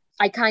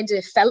I kind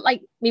of felt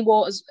like my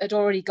waters had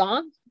already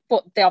gone,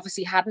 but they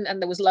obviously hadn't.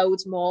 And there was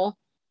loads more.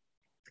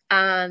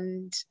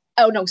 And,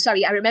 oh no,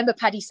 sorry. I remember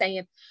Paddy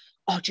saying,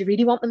 oh, do you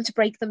really want them to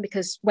break them?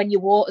 Because when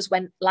your waters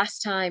went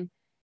last time,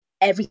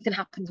 everything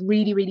happened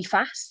really, really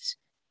fast.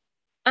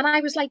 And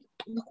I was like,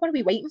 look, what are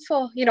we waiting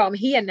for? You know, I'm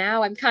here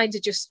now. I'm kind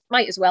of just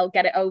might as well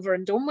get it over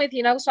and done with,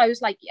 you know? So I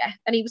was like, yeah.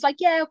 And he was like,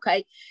 yeah,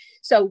 okay.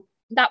 So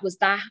that was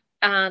that.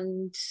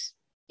 And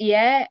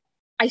yeah,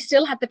 I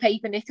still had the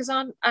paper knickers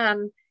on,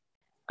 and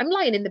I'm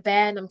lying in the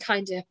bed and I'm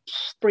kind of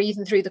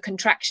breathing through the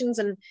contractions,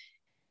 and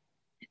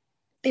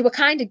they were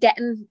kind of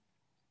getting,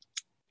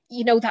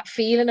 you know, that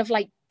feeling of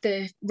like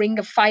the ring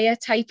of fire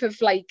type of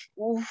like,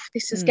 oh,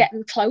 this is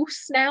getting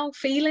close now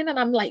feeling. And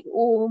I'm like,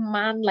 oh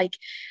man, like,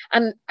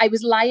 and I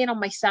was lying on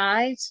my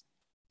side,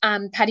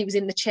 and Paddy was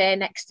in the chair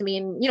next to me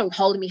and, you know,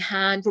 holding me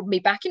hand, rubbing me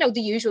back, you know,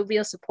 the usual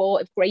real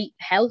supportive, great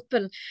help.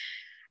 And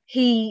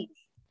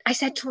I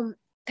said to him,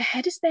 the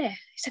head is there.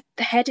 He said,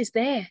 the head is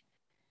there.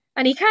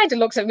 And he kind of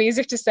looks at me as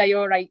if to say,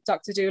 all right,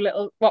 Dr.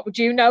 Doolittle, what would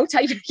you know?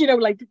 Type, you know,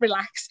 like,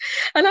 relax.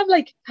 And I'm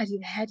like, Paddy,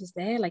 the head is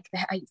there. Like,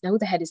 I know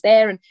the head is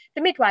there. And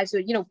the midwives were,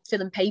 you know,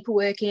 filling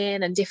paperwork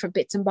in and different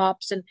bits and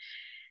bobs. And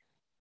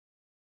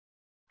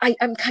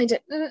I'm kind of,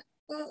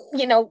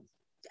 you know,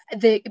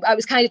 I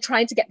was kind of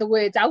trying to get the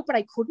words out, but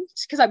I couldn't,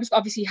 because I was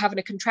obviously having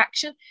a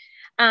contraction.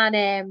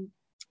 And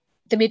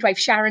the midwife,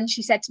 Sharon,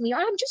 she said to me,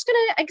 I'm just going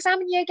to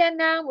examine you again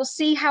now. We'll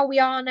see how we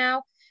are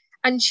now.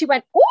 And she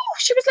went, oh,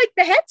 she was like,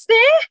 the head's there.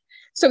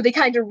 So they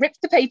kind of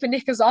ripped the paper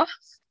knickers off,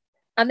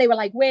 and they were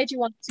like, where do you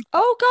want to go?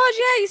 Oh God,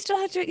 yeah, you still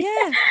had to,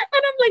 yeah. And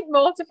I'm like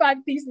mortified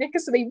with these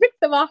knickers. So they ripped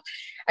them off,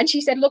 and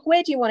she said, look,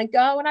 where do you want to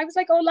go? And I was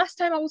like, oh, last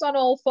time I was on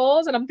all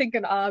fours. And I'm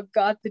thinking, oh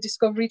God, the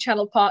Discovery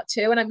Channel Part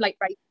 2. And I'm like,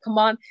 right, come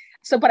on.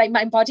 So, but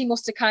my body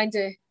must have kind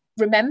of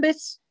remembered,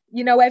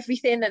 you know,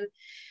 everything. And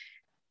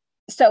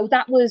so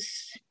that was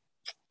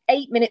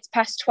 8 minutes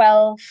past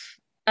 12.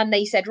 And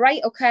they said,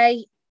 right,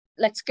 okay,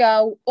 let's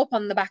go, up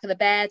on the back of the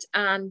bed.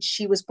 And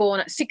she was born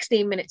at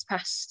 16 minutes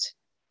past.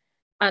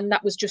 And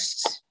that was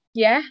just,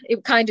 yeah,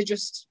 it kind of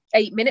just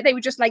 8 minutes. They were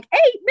just like, 8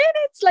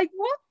 minutes, like,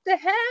 what the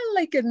hell?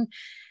 Like, and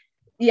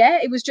yeah,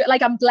 it was just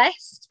like, I'm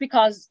blessed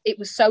because it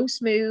was so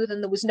smooth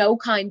and there was no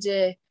kind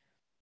of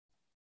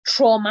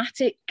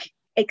traumatic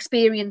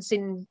experience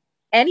in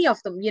any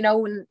of them, you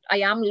know. And I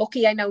am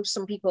lucky. I know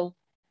some people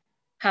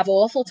have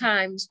awful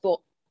times, but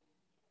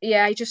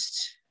yeah,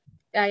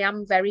 I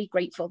am very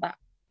grateful that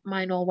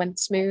mine all went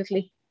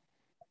smoothly.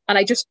 And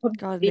I just couldn't.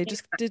 God, they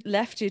just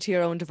left you to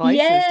your own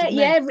devices.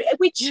 Yeah,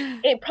 which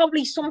it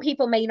probably some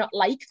people may not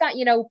like that.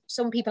 You know,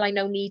 some people I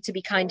know need to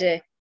be kind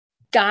of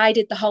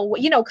guided the whole way,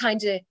 you know,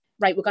 kind of,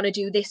 right, we're going to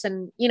do this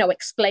and, you know,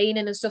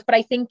 explaining and stuff. But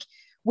I think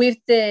with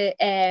the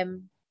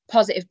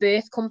Positive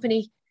Birth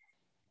Company,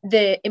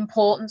 the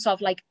importance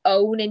of like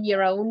owning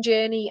your own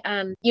journey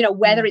and, you know,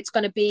 whether it's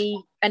going to be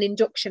an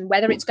induction,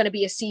 whether it's going to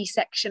be a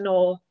C-section,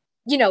 or,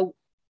 you know,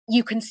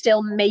 you can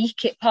still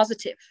make it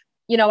positive,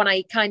 you know. And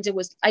I kind of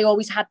I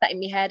always had that in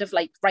my head of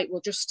like, right,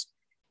 we'll just,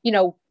 you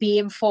know, be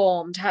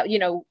informed, how, you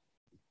know,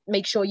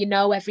 make sure you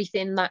know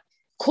everything that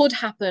could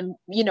happen,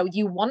 you know,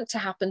 you want to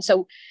happen.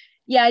 So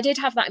yeah, I did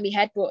have that in my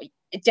head, but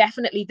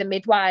definitely the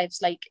midwives,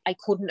 like, I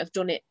couldn't have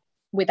done it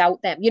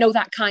without them, you know,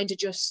 that kind of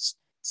just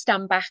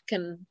stand back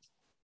and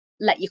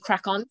let you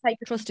crack on type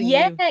of trusting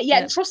yeah, you.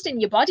 and trusting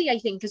your body, I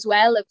think, as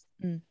well, of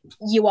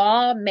you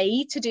are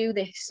made to do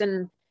this,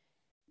 and,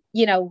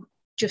 you know,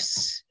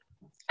 just,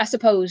 I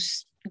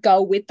suppose,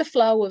 go with the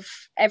flow of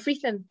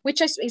everything,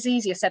 which is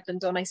easier said than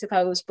done, I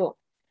suppose. But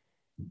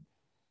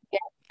yeah.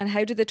 And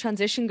how did the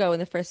transition go in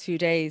the first few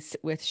days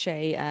with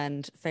Shay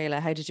and Fela?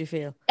 How did you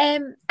feel?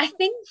 I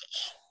think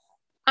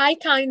I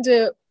kind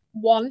of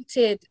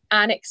wanted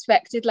and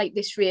expected like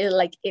this real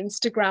like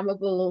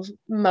Instagrammable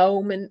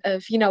moment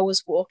of, you know,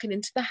 us walking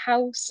into the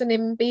house and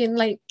him being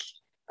like,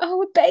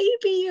 oh, a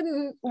baby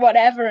and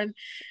whatever, and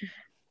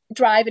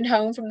driving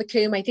home from the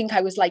Coombe. I think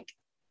I was like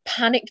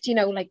panicked, you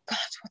know, like, God,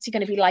 what's he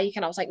going to be like?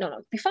 And I was like, no,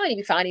 he'll be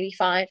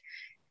fine,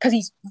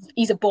 because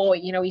he's a boy,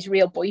 you know, he's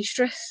real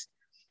boisterous.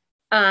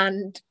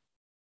 And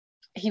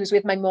he was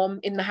with my mum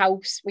in the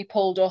house. We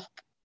pulled up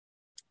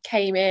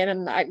came in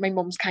and my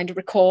mum's kind of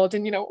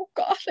recording, you know, oh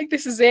God, like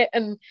this is it.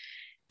 And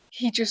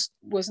he just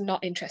was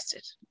not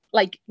interested,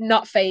 like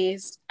not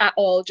phased at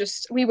all.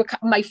 Just,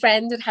 my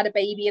friend had a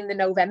baby in the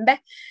November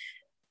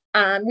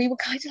and we were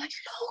kind of like,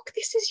 look,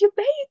 this is your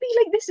baby.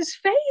 Like, this is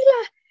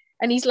Fela.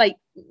 And he's like,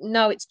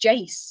 no, it's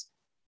Jace.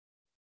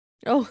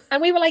 Oh.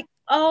 And we were like,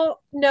 oh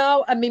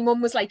no. And my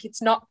mum was like,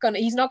 he's not going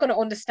to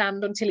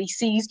understand until he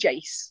sees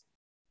Jace,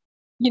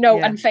 you know,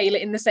 and Fela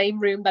in the same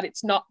room, that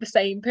it's not the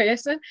same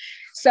person.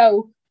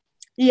 So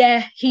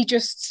yeah,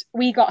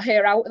 we got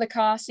her out of the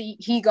car seat.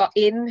 He got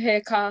in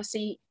her car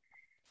seat.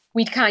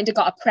 We'd kind of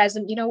got a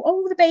present, you know,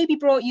 oh, the baby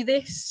brought you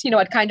this. You know,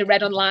 I'd kind of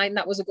read online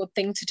that was a good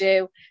thing to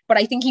do. But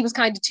I think he was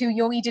kind of too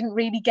young. He didn't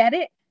really get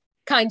it.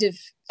 Kind of,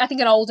 I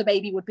think an older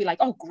baby would be like,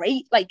 oh,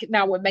 great, like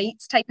now we're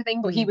mates type of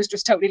thing. But he was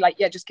just totally like,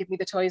 yeah, just give me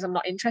the toys. I'm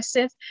not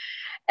interested.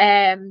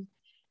 I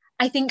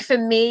think for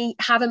me,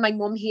 having my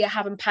mum here,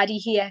 having Paddy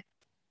here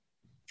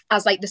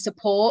as like the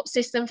support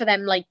system for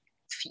them, like,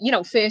 you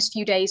know, first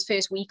few days,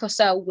 first week or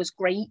so was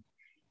great.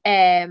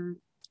 You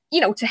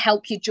know, to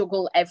help you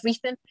juggle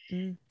everything.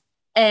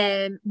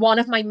 One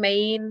of my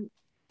main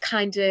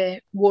kind of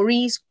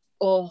worries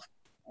or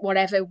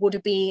whatever would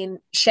have been,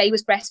 Shay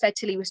was breastfed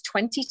till he was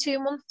 22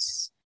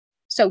 months.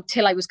 So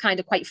till I was kind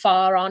of quite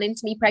far on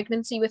into my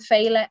pregnancy with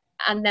Fela.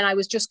 And then I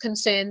was just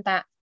concerned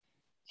that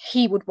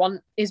he would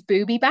want his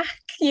booby back,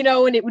 you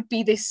know, and it would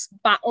be this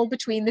battle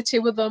between the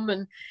two of them.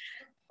 And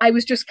I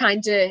was just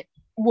kind of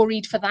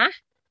worried for that.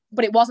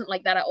 But it wasn't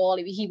like that at all.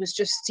 He was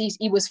just,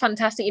 he was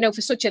fantastic, you know,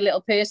 for such a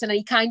little person. And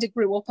he kind of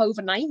grew up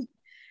overnight.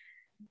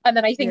 And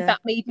then I think that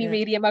made me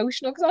really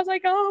emotional because I was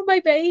like, oh, my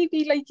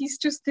baby, like he's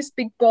just this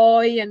big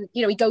boy. And,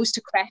 you know, he goes to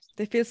creche.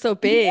 They feel so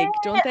big,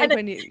 don't they? And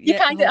when you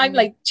kind of, I'm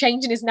like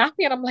changing his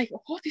nappy and I'm like,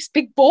 oh, this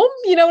big bum,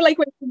 you know, like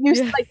when you're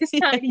used to like this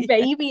tiny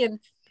baby. And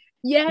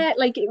yeah,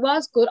 like it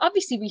was good.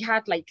 Obviously, we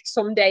had like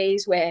some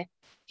days where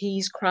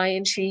he's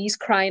crying, she's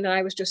crying. And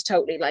I was just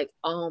totally like,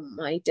 oh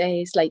my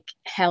days, like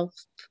help.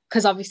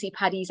 Because obviously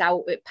Paddy's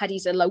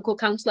a local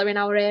counsellor in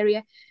our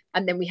area.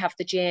 And then we have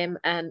the gym,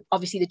 and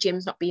obviously the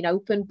gym's not been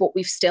open, but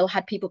we've still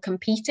had people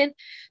competing.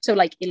 So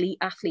like elite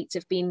athletes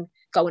have been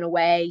going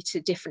away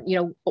to different, you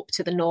know, up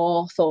to the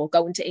north or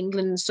going to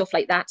England and stuff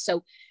like that.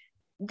 So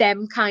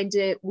them kind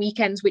of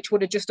weekends, which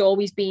would have just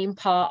always been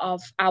part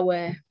of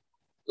our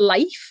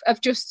life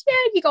of just,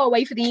 you go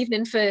away for the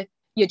evening for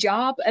your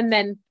job. And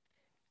then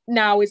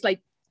now is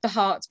like the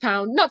heart's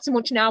pound, not so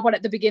much now, but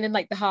at the beginning,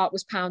 like the heart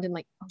was pounding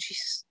like, oh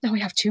jeez, now we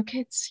have 2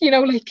 kids, you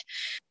know, like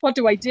what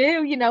do I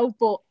do, you know?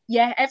 But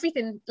yeah,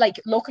 everything like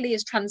luckily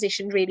has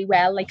transitioned really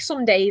well. Like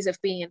some days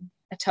have been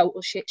a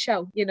total shit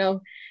show, you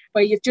know,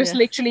 where you've just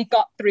literally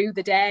got through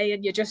the day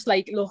and you're just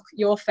like, look,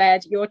 you're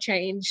fed, you're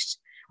changed,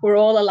 we're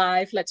all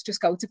alive, let's just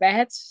go to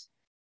bed.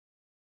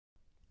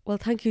 Well,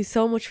 thank you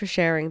so much for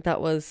sharing. That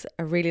was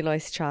a really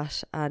nice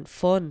chat and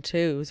fun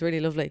too. It was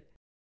really lovely.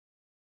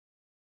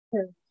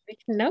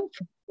 No.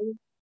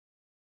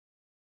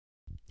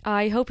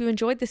 I hope you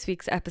enjoyed this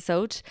week's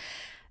episode.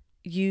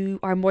 You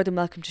are more than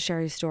welcome to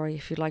share your story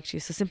if you'd like to.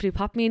 So simply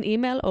pop me an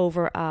email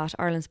over at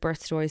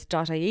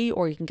irelandsbirthstories.ie,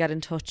 or you can get in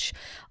touch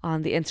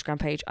on the Instagram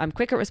page. I'm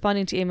quick at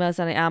responding to emails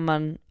than I am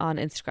on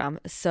Instagram.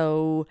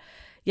 So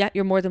yeah,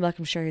 you're more than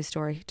welcome to share your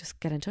story. Just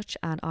get in touch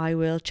and I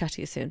will chat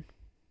to you soon.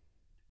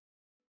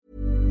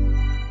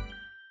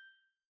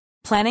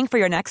 Planning for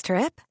your next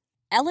trip?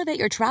 Elevate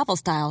your travel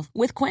style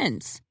with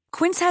Quince.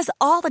 Quince has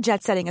all the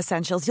jet-setting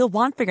essentials you'll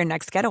want for your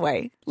next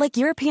getaway, like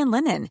European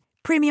linen,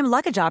 premium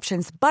luggage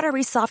options,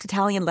 buttery soft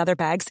Italian leather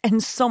bags,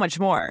 and so much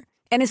more.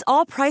 And is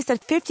all priced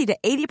at 50 to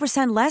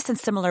 80% less than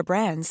similar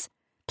brands.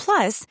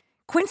 Plus,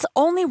 Quince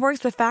only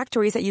works with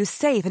factories that use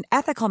safe and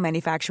ethical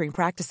manufacturing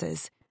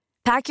practices.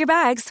 Pack your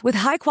bags with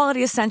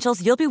high-quality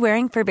essentials you'll be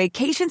wearing for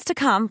vacations to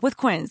come with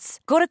Quince.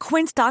 Go to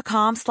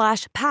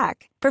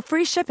quince.com/pack for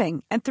free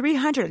shipping and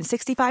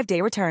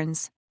 365-day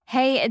returns.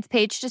 Hey, it's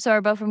Paige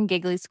DeSorbo from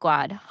Giggly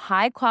Squad.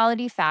 High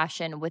quality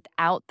fashion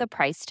without the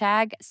price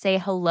tag. Say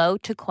hello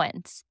to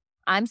Quince.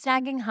 I'm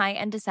snagging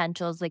high-end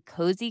essentials like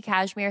cozy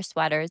cashmere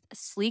sweaters,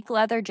 sleek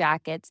leather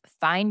jackets,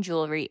 fine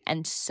jewelry,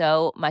 and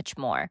so much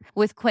more.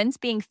 With Quince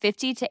being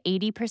 50 to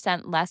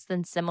 80% less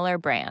than similar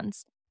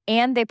brands.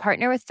 And they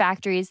partner with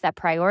factories that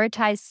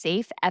prioritize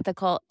safe,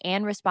 ethical,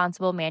 and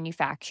responsible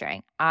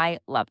manufacturing. I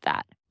love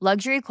that.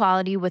 Luxury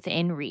quality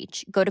within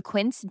reach. Go to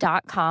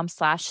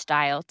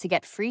quince.com/style to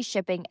get free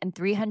shipping and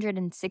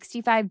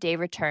 365-day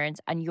returns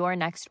on your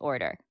next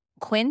order.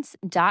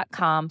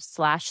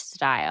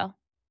 Quince.com/style.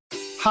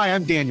 Hi,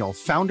 I'm Daniel,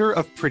 founder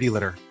of Pretty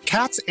Litter.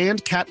 Cats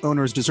and cat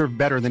owners deserve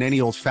better than any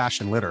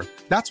old-fashioned litter.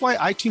 That's why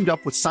I teamed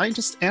up with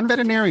scientists and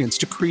veterinarians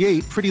to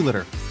create Pretty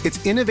Litter.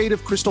 Its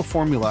innovative crystal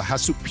formula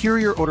has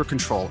superior odor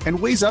control and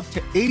weighs up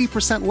to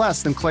 80%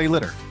 less than clay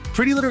litter.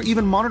 Pretty Litter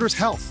even monitors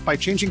health by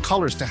changing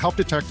colors to help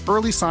detect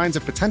early signs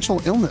of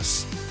potential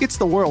illness. It's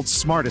the world's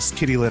smartest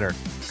kitty litter.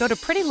 Go to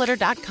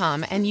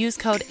prettylitter.com and use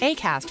code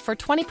ACAST for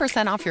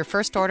 20% off your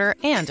first order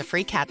and a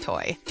free cat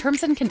toy.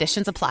 Terms and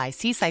conditions apply.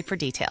 See site for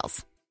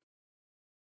details.